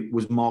 Maybe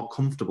was more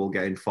comfortable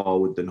getting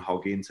forward than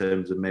Hoggy in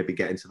terms of maybe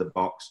getting to the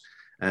box.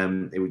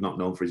 He was not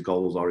known for his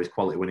goals or his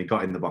quality when he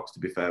got in the box, to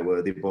be fair,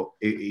 Worthy, but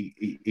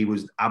he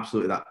was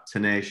absolutely that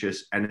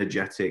tenacious,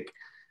 energetic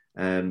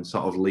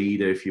sort of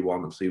leader, if you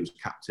want. Obviously, he was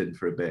captain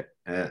for a bit,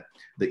 that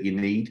you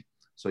need.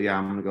 So,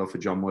 I'm going to go for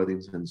John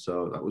Worthington.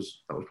 So that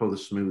was probably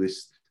the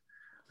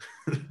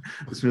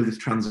smoothest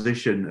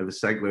transition of a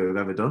segue we've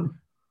ever done.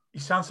 You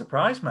sound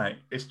surprised, mate.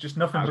 It's just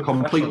nothing. I'm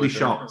completely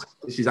shocked.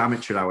 This is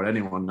amateur hour.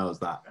 Anyone knows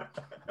that.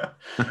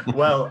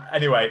 Well,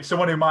 anyway,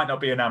 someone who might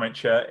not be an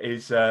amateur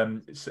is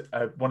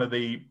one of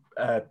the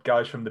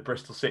guys from the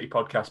Bristol City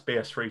podcast,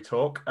 BS Free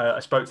Talk. I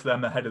spoke to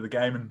them ahead of the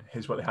game, and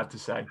here's what they had to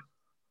say.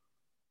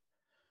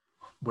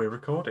 We're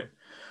recording.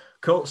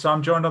 Cool. So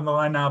I'm joined on the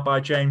line now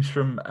by James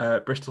from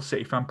Bristol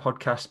City fan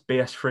podcast,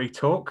 BS Free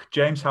Talk.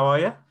 James, how are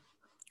you?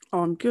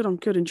 Oh, I'm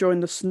good.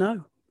 Enjoying the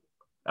snow.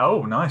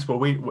 Oh, nice. Well,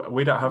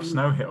 we don't have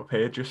snow hit up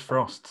here, just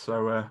frost.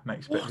 So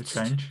makes a bit of a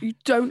change. You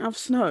don't have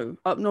snow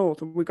up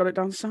north, and we got it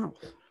down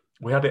south.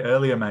 We had it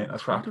earlier, mate.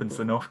 That's what happens.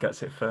 The North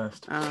gets it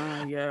first.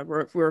 Yeah,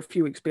 we're a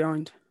few weeks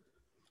behind.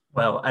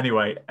 Well,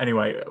 anyway,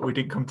 we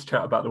didn't come to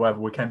chat about the weather.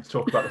 We came to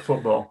talk about the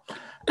football.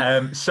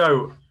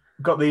 So,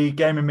 got the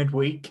game in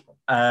midweek.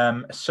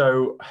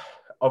 So,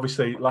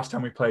 obviously, last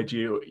time we played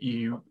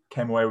you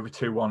came away with a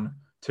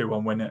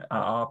 2-1 win at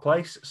our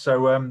place.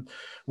 So,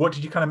 what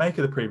did you kind of make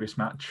of the previous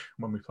match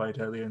when we played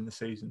earlier in the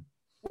season?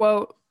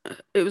 Well,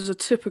 it was a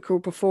typical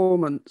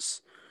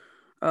performance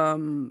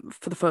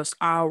for the first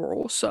hour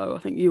or so. I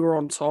think you were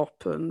on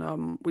top,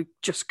 and we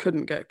just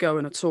couldn't get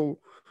going at all.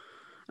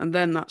 And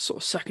then that sort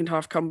of second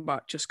half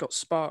comeback just got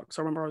sparked.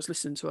 I remember I was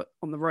listening to it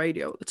on the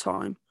radio at the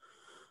time,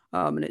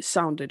 and it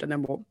sounded, and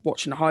then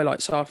watching the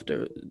highlights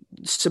after,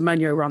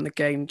 Semenyo ran the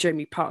game.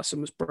 Jamie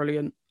Patterson was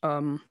brilliant.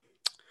 And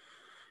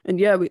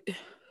yeah,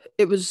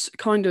 it was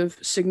kind of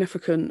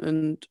significant,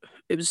 and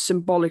it was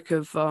symbolic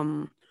of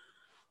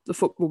the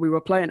football we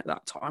were playing at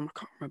that time. I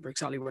can't remember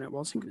exactly when it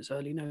was. I think it was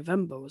early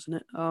November, wasn't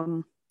it?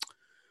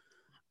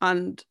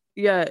 And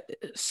yeah,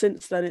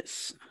 since then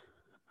it's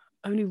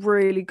only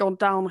really gone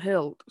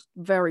downhill.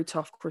 Very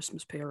tough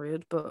Christmas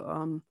period, but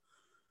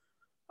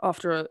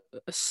after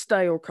a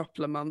stale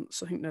couple of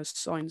months, I think there's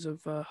signs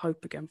of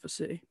hope again for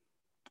City.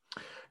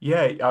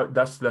 Yeah,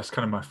 that's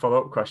kind of my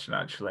follow-up question,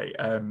 actually.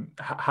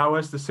 How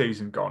has the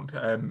season gone?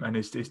 And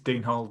is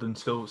Dean Holden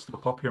still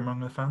popular among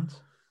the fans?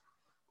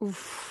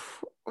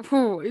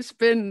 It's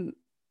been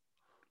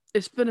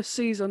a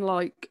season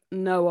like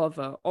no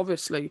other.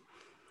 Obviously,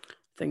 I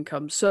think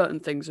certain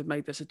things have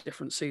made this a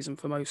different season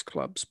for most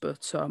clubs,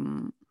 but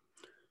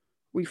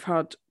we've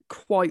had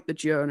quite the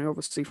journey,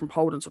 obviously, from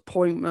Holden's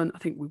appointment. I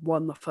think we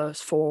won the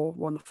first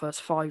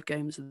 5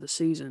 games of the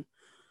season.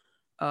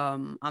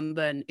 And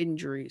then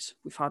injuries.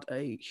 We've had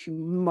a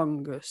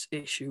humongous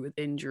issue with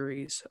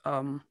injuries.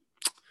 I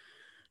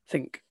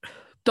think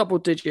double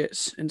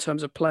digits in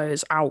terms of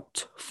players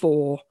out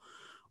for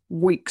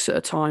weeks at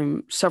a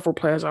time, several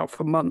players out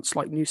for months,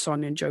 like new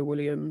signing Joe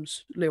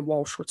Williams. Liam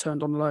Walsh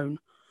returned on loan.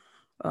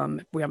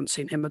 We haven't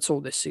seen him at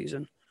all this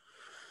season.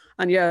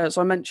 And yeah, as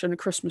I mentioned, the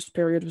Christmas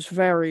period was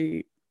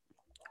very,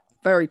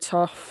 very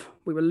tough.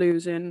 We were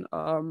losing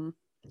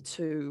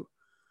to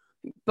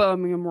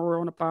Birmingham. Were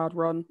on a bad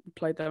run. We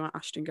played them at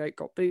Ashton Gate,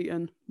 got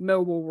beaten.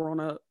 Millwall were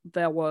on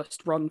their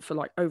worst run for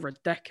like over a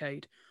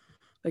decade.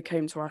 They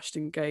came to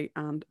Ashton Gate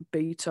and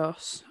beat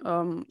us.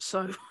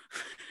 So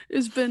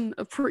it's been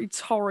a pretty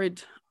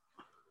torrid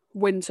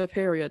winter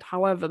period.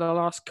 However, the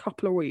last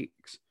couple of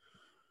weeks,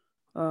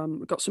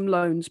 we've got some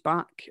loans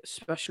back,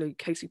 especially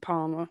Casey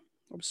Palmer,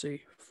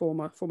 obviously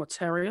former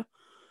Terrier.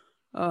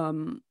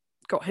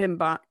 Got him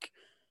back.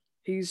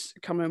 He's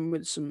come in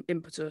with some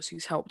impetus.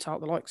 He's helped out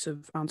the likes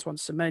of Antoine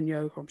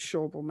Semenyo, who I'm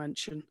sure we'll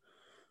mention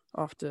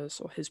after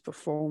sort of his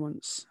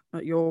performance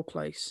at your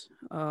place.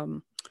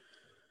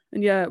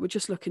 And yeah, we're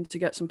just looking to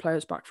get some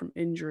players back from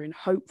injury and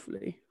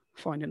hopefully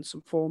finding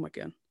some form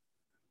again.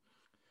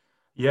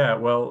 Yeah,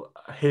 well,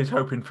 here's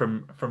hoping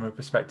from a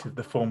perspective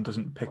the form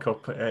doesn't pick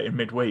up in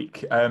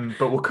midweek. But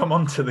we'll come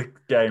on to the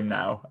game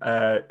now.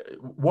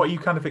 What are you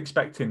kind of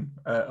expecting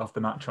of the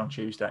match on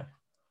Tuesday?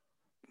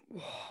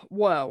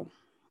 Well,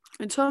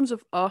 in terms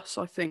of us,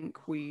 I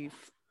think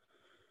we've,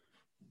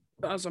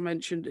 as I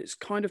mentioned, it's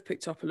kind of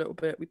picked up a little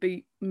bit. We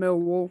beat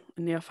Millwall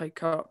in the FA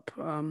Cup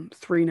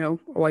 3-0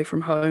 away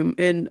from home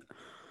in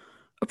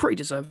a pretty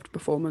deserved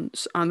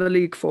performance. And the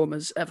league form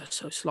has ever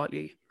so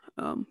slightly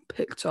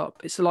picked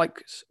up. It's the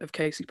likes of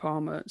Casey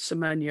Palmer,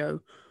 Semenyo,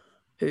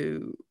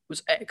 who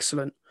was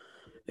excellent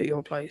at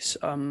your place,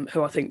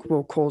 who I think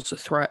will cause a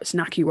threat. It's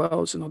Naki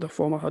Wells, another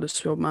former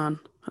Huddersfield man.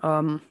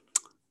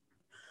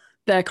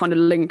 Their kind of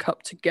link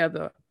up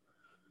together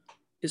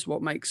is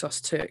what makes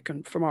us tick.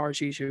 And Famara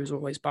Jiju is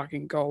always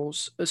bagging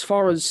goals. As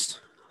far as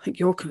I think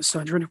you're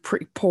concerned, you're in a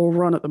pretty poor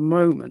run at the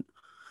moment.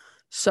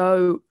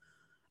 So,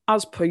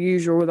 as per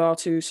usual with our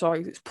two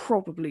sides, it's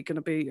probably going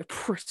to be a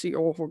pretty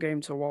awful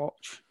game to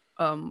watch.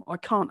 I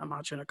can't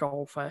imagine a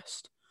goal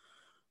fest.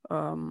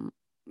 But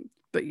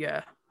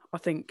yeah, I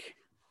think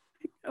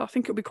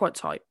it'll be quite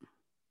tight.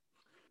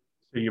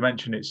 So you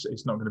mentioned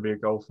it's not going to be a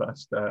goal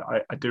fest.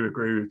 I do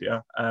agree with you,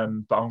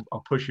 but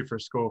I'll push you for a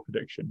score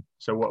prediction.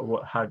 So what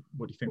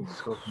do you think the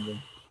score can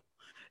be?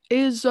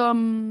 Is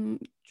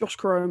Josh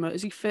Koroma,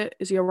 is he fit?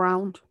 Is he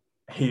around?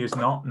 He is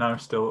not. No,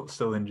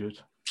 still injured.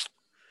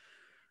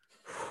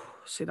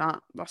 See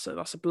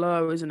that's a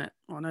blow, isn't it?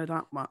 I know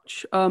that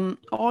much.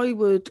 I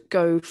would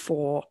go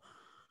for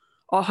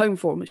our home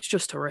form. It's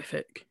just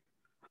horrific.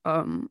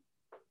 I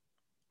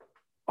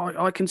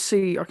can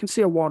see a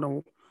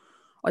 1-1.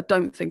 I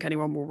don't think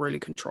anyone will really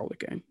control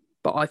the game,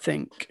 but I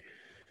think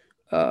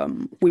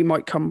we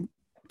might come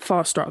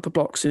faster out of the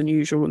blocks than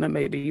usual, and then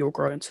maybe you'll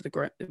grow into the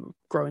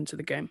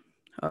game.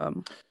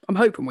 I'm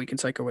hoping we can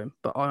take a win,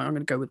 but I'm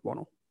going to go with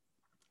 1-1.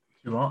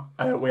 You what?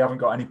 We haven't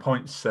got any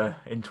points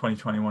in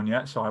 2021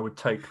 yet, so I would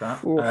take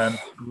that.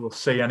 We'll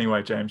see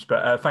anyway, James.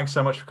 But thanks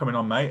so much for coming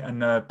on, mate, and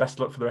best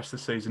of luck for the rest of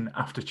the season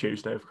after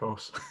Tuesday, of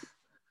course.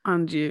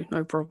 And you,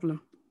 no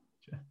problem.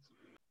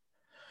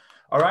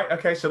 All right,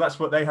 okay, so that's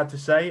what they had to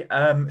say.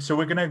 So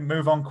we're going to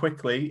move on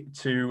quickly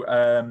to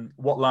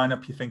what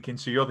lineup you're thinking.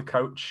 So you're the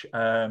coach.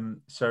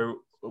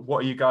 So what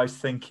are you guys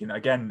thinking?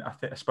 Again,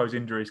 I suppose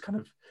injuries kind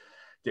of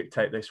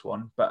dictate this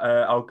one, but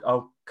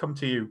I'll come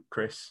to you,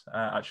 Chris.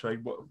 Actually,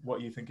 what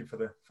are you thinking for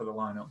the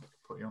lineup?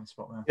 Put you on the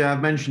spot there. Yeah,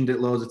 I've mentioned it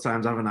loads of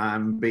times, haven't I?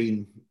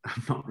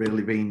 I've not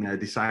really been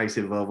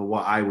decisive over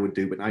what I would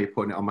do, but now you're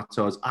putting it on my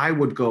toes. I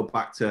would go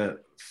back to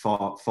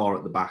four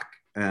at the back.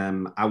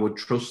 I would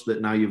trust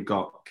that now you've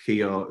got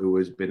Keogh, who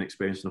has been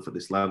experienced enough at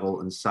this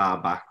level, and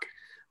Sarr back,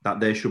 that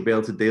they should be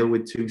able to deal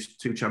with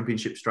two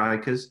championship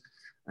strikers.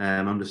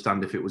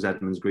 Understand if it was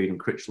Edmonds, Green and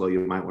Critchlow,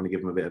 you might want to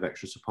give them a bit of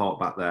extra support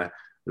back there.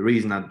 The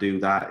reason I'd do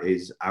that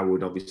is I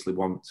would obviously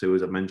want to,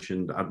 as I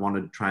mentioned, I'd want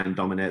to try and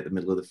dominate the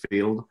middle of the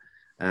field.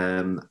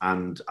 And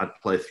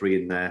I'd play three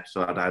in there.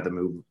 So I'd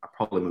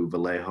probably move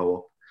Vallejo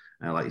up,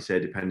 like you say,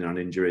 depending on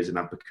injuries, and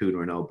have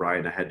Bacuna and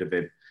O'Brien ahead of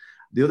him.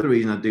 The other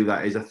reason I do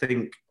that is I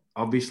think,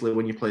 obviously,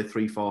 when you play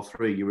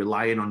 3-4-3, you're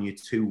relying on your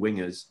two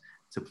wingers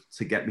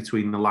to get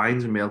between the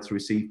lines and be able to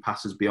receive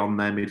passes beyond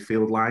their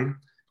midfield line,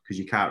 because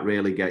you can't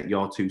really get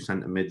your two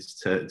centre mids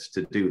to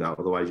do that.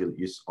 Otherwise,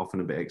 you're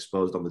often a bit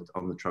exposed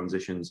on the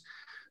transitions.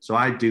 So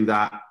I do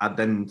that. I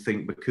then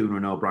think Bacuna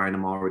and O'Brien are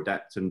more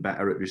adept and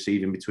better at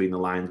receiving between the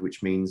lines,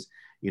 which means,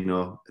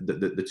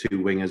 the two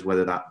wingers,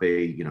 whether that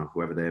be,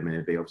 whoever they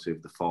may be, obviously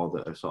the four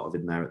that are sort of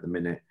in there at the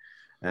minute,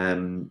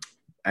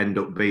 end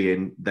up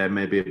being, they're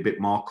maybe a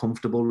bit more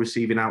comfortable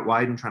receiving out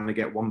wide and trying to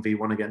get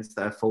 1v1 against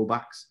their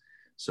fullbacks.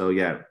 So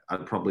yeah,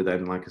 I'd probably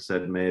then, like I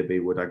said, maybe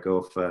would I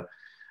go for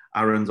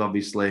Aaron's,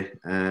 obviously.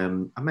 I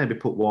maybe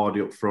put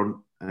Wardy up front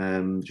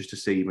just to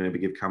see, maybe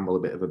give Campbell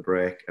a bit of a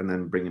break, and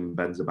then bring him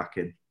Benza back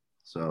in.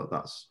 So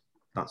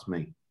that's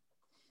me.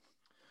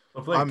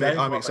 Lovely.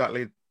 I'm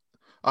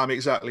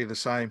exactly the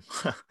same.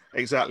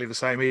 Exactly the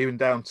same. Even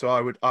down to I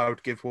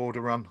would give Ward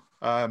a run.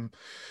 I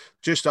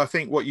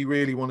think what you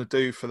really want to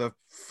do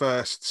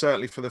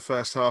certainly for the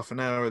first half an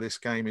hour of this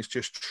game is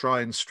just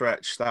try and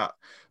stretch that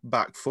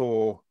back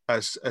four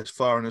as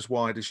far and as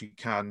wide as you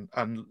can,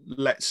 and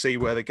let's see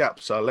where the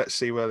gaps are. Let's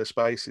see where the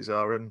spaces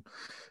are, and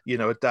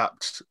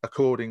adapt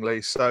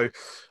accordingly. So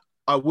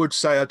I would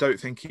say I don't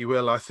think he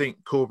will. I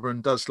think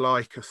Corberan does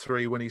like a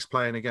 3 when he's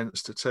playing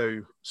against a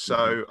 2.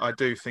 So I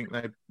do think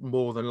they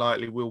more than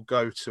likely will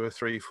go to a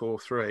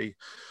 3-4-3.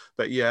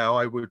 But yeah,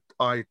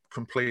 I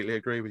completely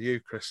agree with you,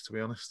 Chris, to be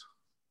honest.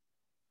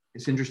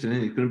 It's interesting,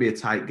 isn't it? It's going to be a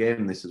tight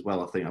game, this as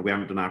well, I think. We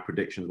haven't done our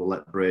predictions. We'll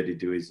let Brady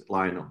do his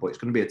lineup, but it's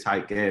going to be a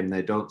tight game.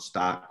 They don't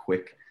start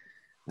quick.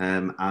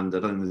 And I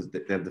don't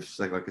think they have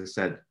like I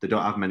said, they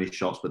don't have many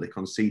shots, but they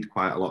concede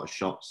quite a lot of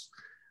shots.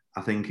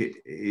 I think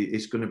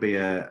it's going to be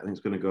it's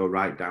going to go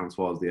right down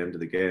towards the end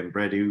of the game.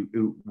 Brady,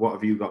 what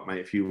have you got, mate,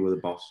 if you were the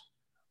boss?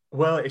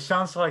 Well, it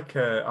sounds like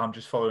I'm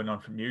just following on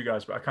from you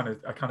guys, but I kind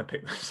of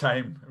picked the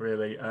same,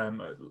 really.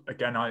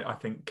 Again, I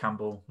think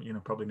Campbell,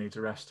 probably needs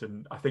a rest,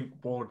 and I think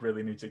Ward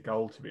really needs a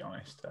goal, to be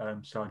honest.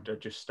 So I'd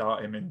just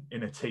start him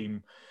in a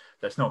team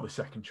that's not the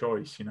second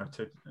choice,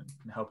 to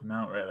help him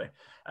out, really.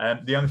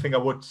 The only thing I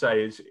would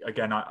say is,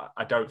 again,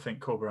 I don't think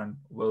Corberan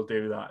will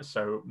do that.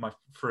 So my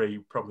 3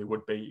 probably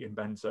would be in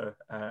Benza,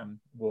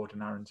 Ward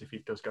and Aarons if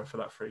he does go for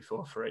that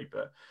 3-4-3.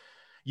 But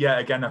yeah,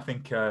 again, I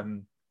think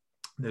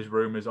there's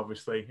rumours,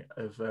 obviously,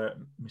 of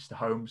Mr.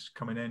 Holmes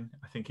coming in.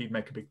 I think he'd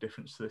make a big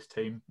difference to this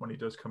team when he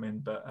does come in.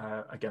 But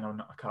again,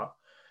 I can't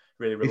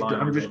really rely on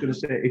him. I'm just going to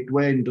say, if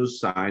Dwayne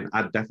does sign,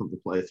 I'd definitely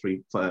play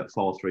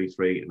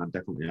 4-3-3, and I'd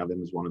definitely have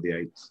him as one of the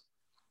 8s,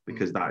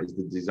 because that is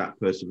the exact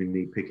person we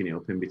need picking it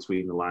up in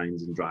between the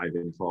lines and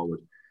driving forward.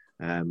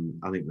 I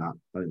think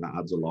that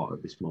adds a lot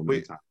at this moment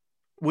in time.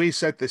 We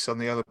said this on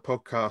the other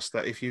podcast,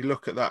 that if you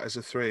look at that as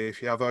a 3,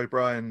 if you have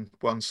O'Brien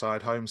one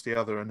side, Holmes the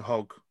other, and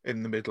Hogg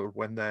in the middle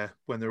when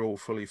they're all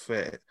fully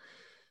fit,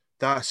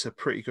 that's a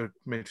pretty good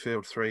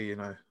midfield 3,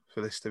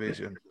 for this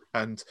division.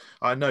 And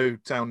I know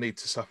Down need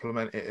to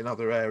supplement it in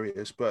other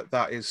areas, but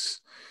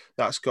that's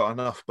got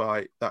enough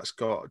bite, that's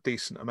got a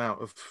decent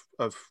amount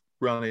of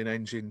running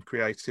engine,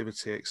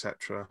 creativity,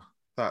 etc.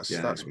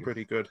 That's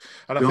pretty good.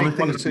 And the only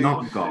thing it's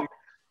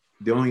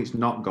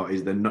not got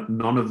is that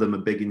none of them are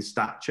big in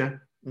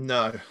stature.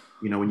 No.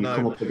 When you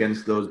come up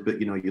against those,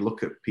 but you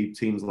look at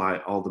teams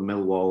like all the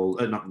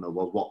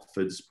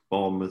Watfords,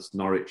 Bournemouths,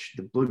 Norwich,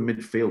 the blue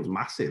midfield's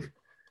massive.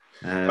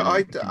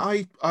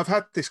 I've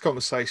had this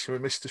conversation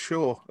with Mr.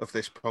 Shaw of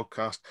this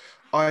podcast.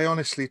 I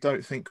honestly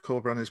don't think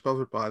Corberan is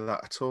bothered by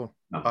that at all.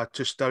 No. I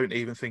just don't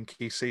even think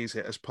he sees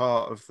it as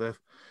part of the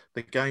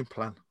game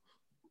plan.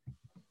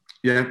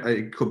 Yeah,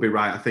 it could be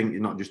right. I think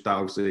not just that.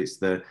 Obviously,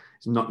 it's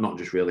not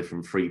just really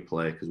from free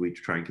play, because we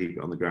try and keep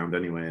it on the ground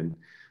anyway. And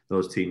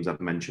those teams I've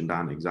mentioned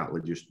aren't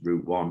exactly just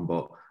route one,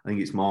 but I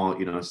think it's more,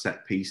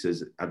 set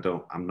pieces.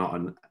 I'm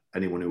not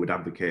anyone who would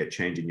advocate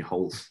changing your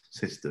whole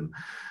system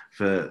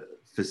for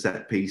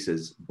set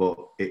pieces, but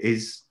it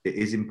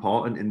is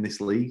important in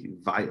this league,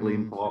 vitally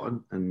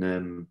important,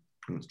 and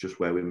it's just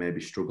where we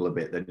maybe struggle a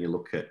bit. Then you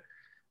look at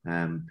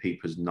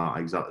Peeper's not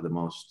exactly the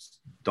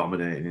most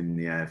dominating in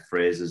the air.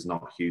 Fraser's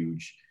not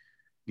huge.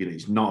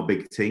 It's not a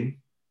big team.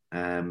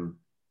 I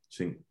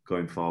think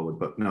going forward.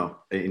 But no,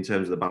 in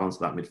terms of the balance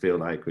of that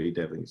midfield, I agree,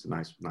 Dave. I think it's a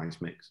nice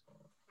mix.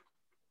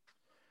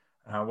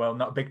 Well,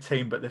 not a big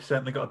team, but they've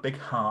certainly got a big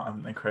heart,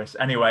 haven't they, Chris?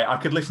 Anyway, I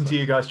could listen to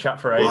you guys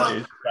chat for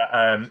ages.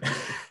 But,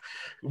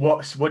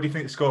 what do you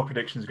think the score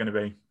prediction is going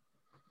to be?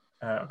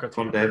 I'll go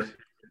to you, Dave.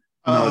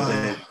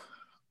 Dave.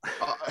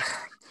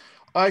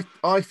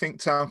 I think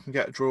Town can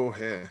get a draw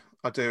here.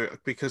 I do,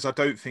 because I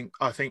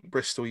think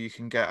Bristol you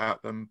can get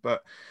at them.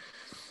 But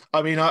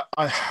I mean,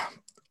 I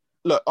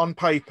look, on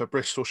paper,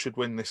 Bristol should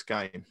win this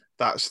game.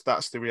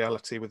 That's the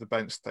reality with the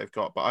bench they've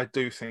got. But I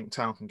do think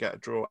Town can get a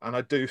draw, and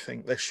I do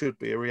think there should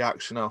be a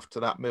reaction after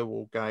that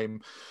Millwall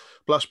game.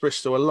 Plus,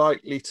 Bristol are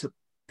likely to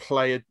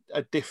play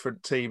a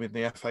different team in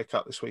the FA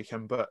Cup this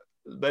weekend, but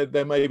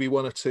there may be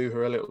one or two who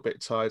are a little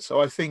bit tired. So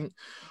I think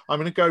I'm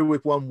going to go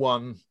with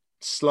 1-1,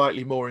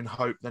 slightly more in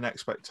hope than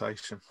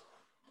expectation.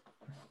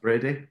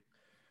 Brady?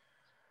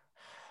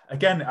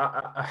 Again,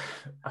 I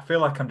feel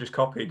like I'm just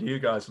copied you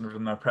guys and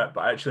done no prep,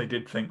 but I actually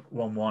did think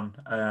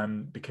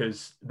 1-1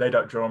 because they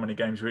don't draw many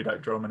games, we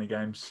don't draw many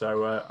games.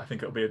 So I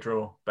think it'll be a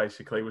draw,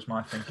 basically, was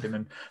my thinking.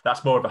 And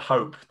that's more of a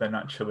hope than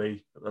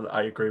actually,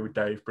 I agree with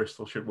Dave,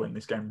 Bristol should win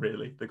this game,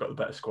 really. They've got the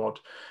better squad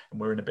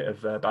and we're in a bit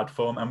of bad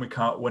form and we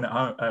can't win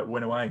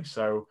away.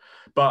 So,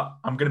 but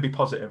I'm going to be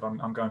positive.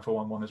 I'm going for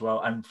 1-1 as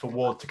well. And for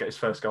Ward to get his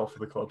first goal for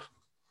the club.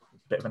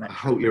 I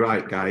hope you're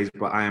right, guys,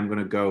 but I am going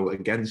to go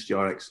against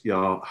your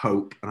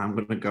hope, and I'm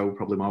going to go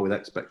probably more with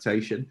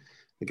expectation.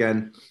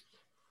 Again,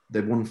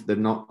 they've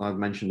not, I've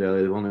mentioned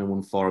earlier, they've only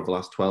won 4 of the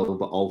last 12,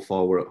 but all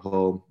 4 were at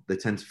home. They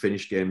tend to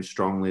finish games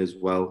strongly as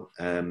well,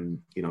 so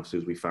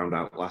as we found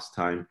out last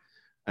time.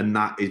 And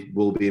that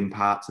will be in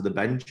part to the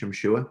bench, I'm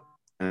sure.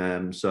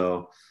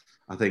 So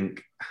I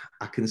think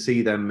I can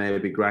see them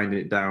maybe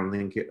grinding it down. I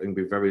think it'll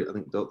be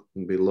it'll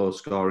be a low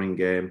scoring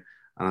game.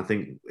 And I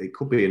think it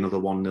could be another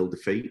 1-0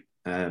 defeat.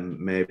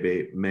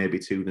 Maybe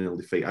 2-0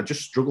 defeat. I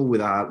just struggle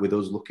with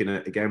us looking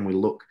at, again, we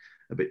look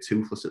a bit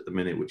toothless at the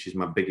minute, which is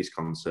my biggest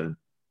concern.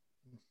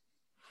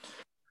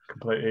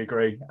 Completely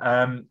agree.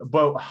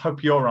 Well, I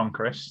hope you're wrong,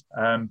 Chris.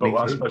 But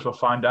I suppose we'll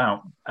find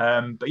out.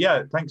 But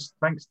yeah, thanks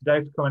to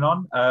Dave for coming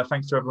on.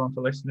 Thanks to everyone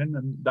for listening,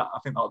 and I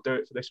think that'll do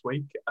it for this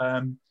week.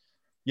 Fingers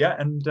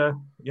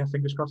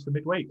crossed for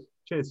midweek.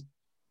 Cheers.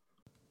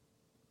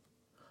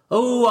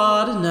 Oh,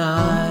 what a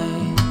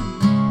night.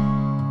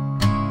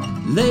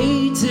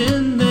 Late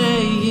in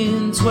May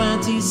in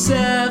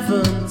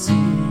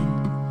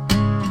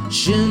 2017,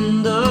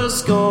 Schindler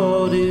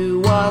scored, it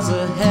was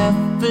a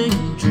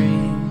heaven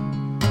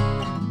dream.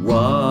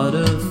 What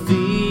a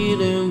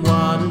feeling,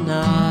 what a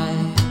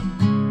night.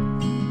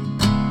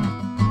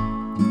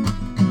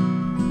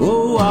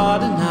 Oh,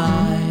 what a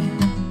night.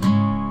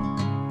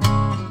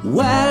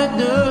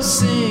 Wagner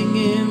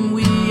singing,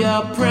 we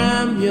are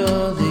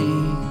Premier League.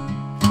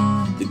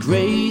 The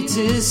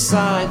greatest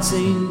sight,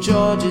 St.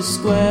 George's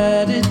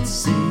Square at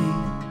sea.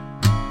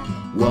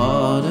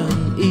 What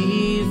an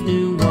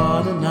evening,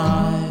 what a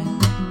night.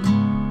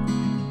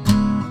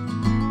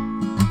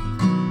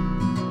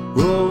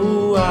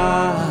 Oh,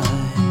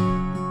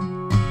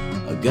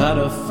 I got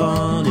a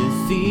funny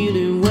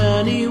feeling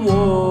when he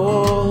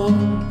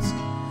walks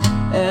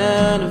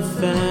and a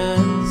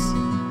fence,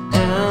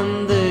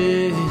 and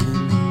then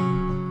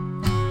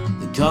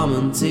the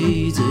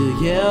commentator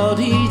yelled,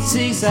 he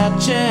takes that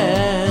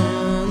chance.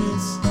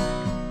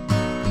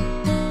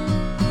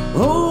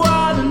 Oh,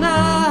 what a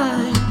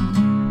night.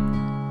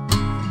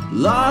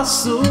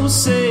 Lost so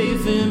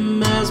safe and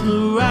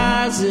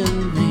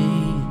mesmerizing me.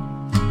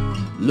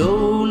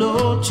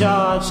 Low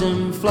charge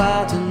and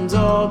flattened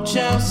all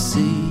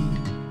Chelsea.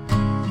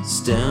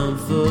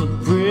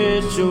 Stamford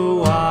Bridge, oh,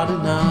 what a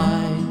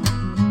night.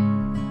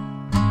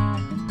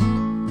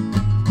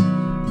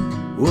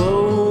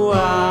 Whoa,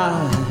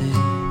 I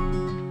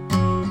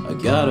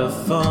got a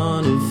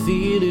funny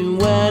feeling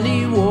when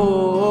he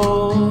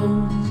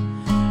walks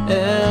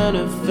and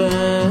a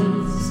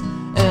fence,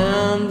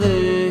 and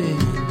then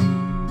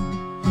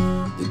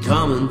the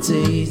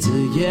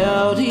commentator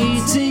yelled,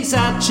 he takes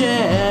that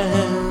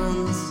chance.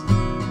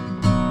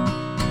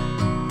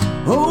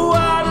 Oh,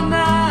 what a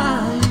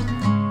night.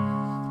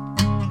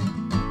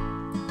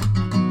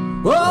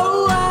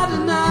 Oh, what a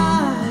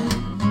night.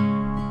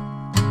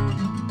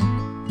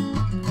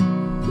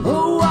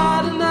 Oh,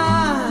 what a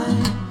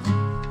night.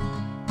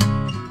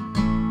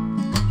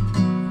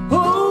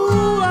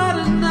 Oh, what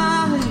a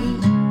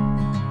night.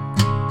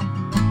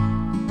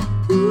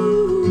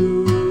 Ooh.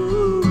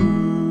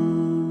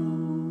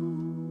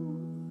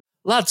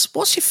 Lads,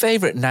 what's your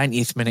favourite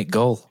 90th minute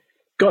goal?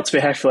 Got to be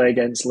Hefele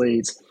against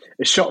Leeds.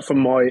 A shot from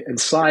Moy and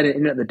sliding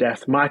in at the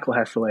death, Michael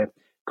Hefele.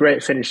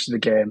 Great finish to the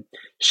game.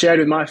 Shared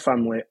with my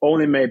family,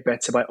 only made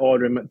better by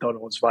ordering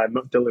McDonald's via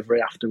McDelivery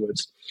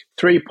afterwards.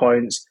 3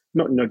 points,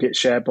 McNugget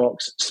share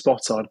box,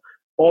 spot on.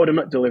 Order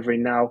McDelivery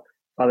now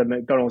via the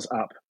McDonald's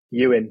app.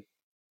 You in.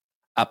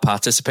 At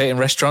participating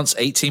restaurants,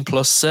 18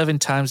 plus, serving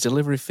times,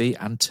 delivery fee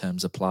and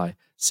terms apply.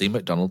 See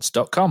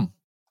mcdonalds.com.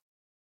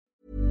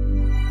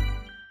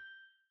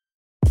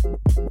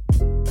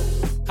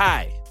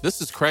 Hi,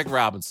 this is Craig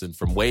Robinson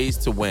from Ways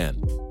to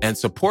Win, and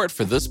support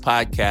for this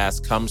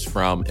podcast comes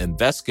from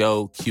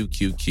Invesco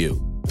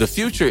QQQ. The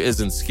future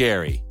isn't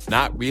scary.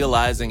 Not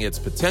realizing its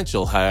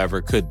potential,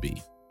 however, could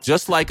be.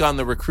 Just like on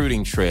the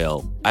recruiting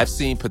trail, I've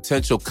seen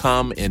potential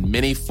come in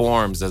many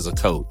forms as a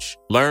coach.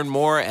 Learn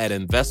more at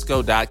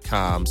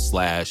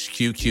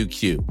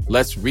Invesco.com/QQQ.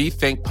 Let's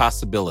rethink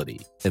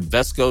possibility.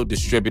 Invesco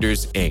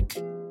Distributors,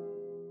 Inc.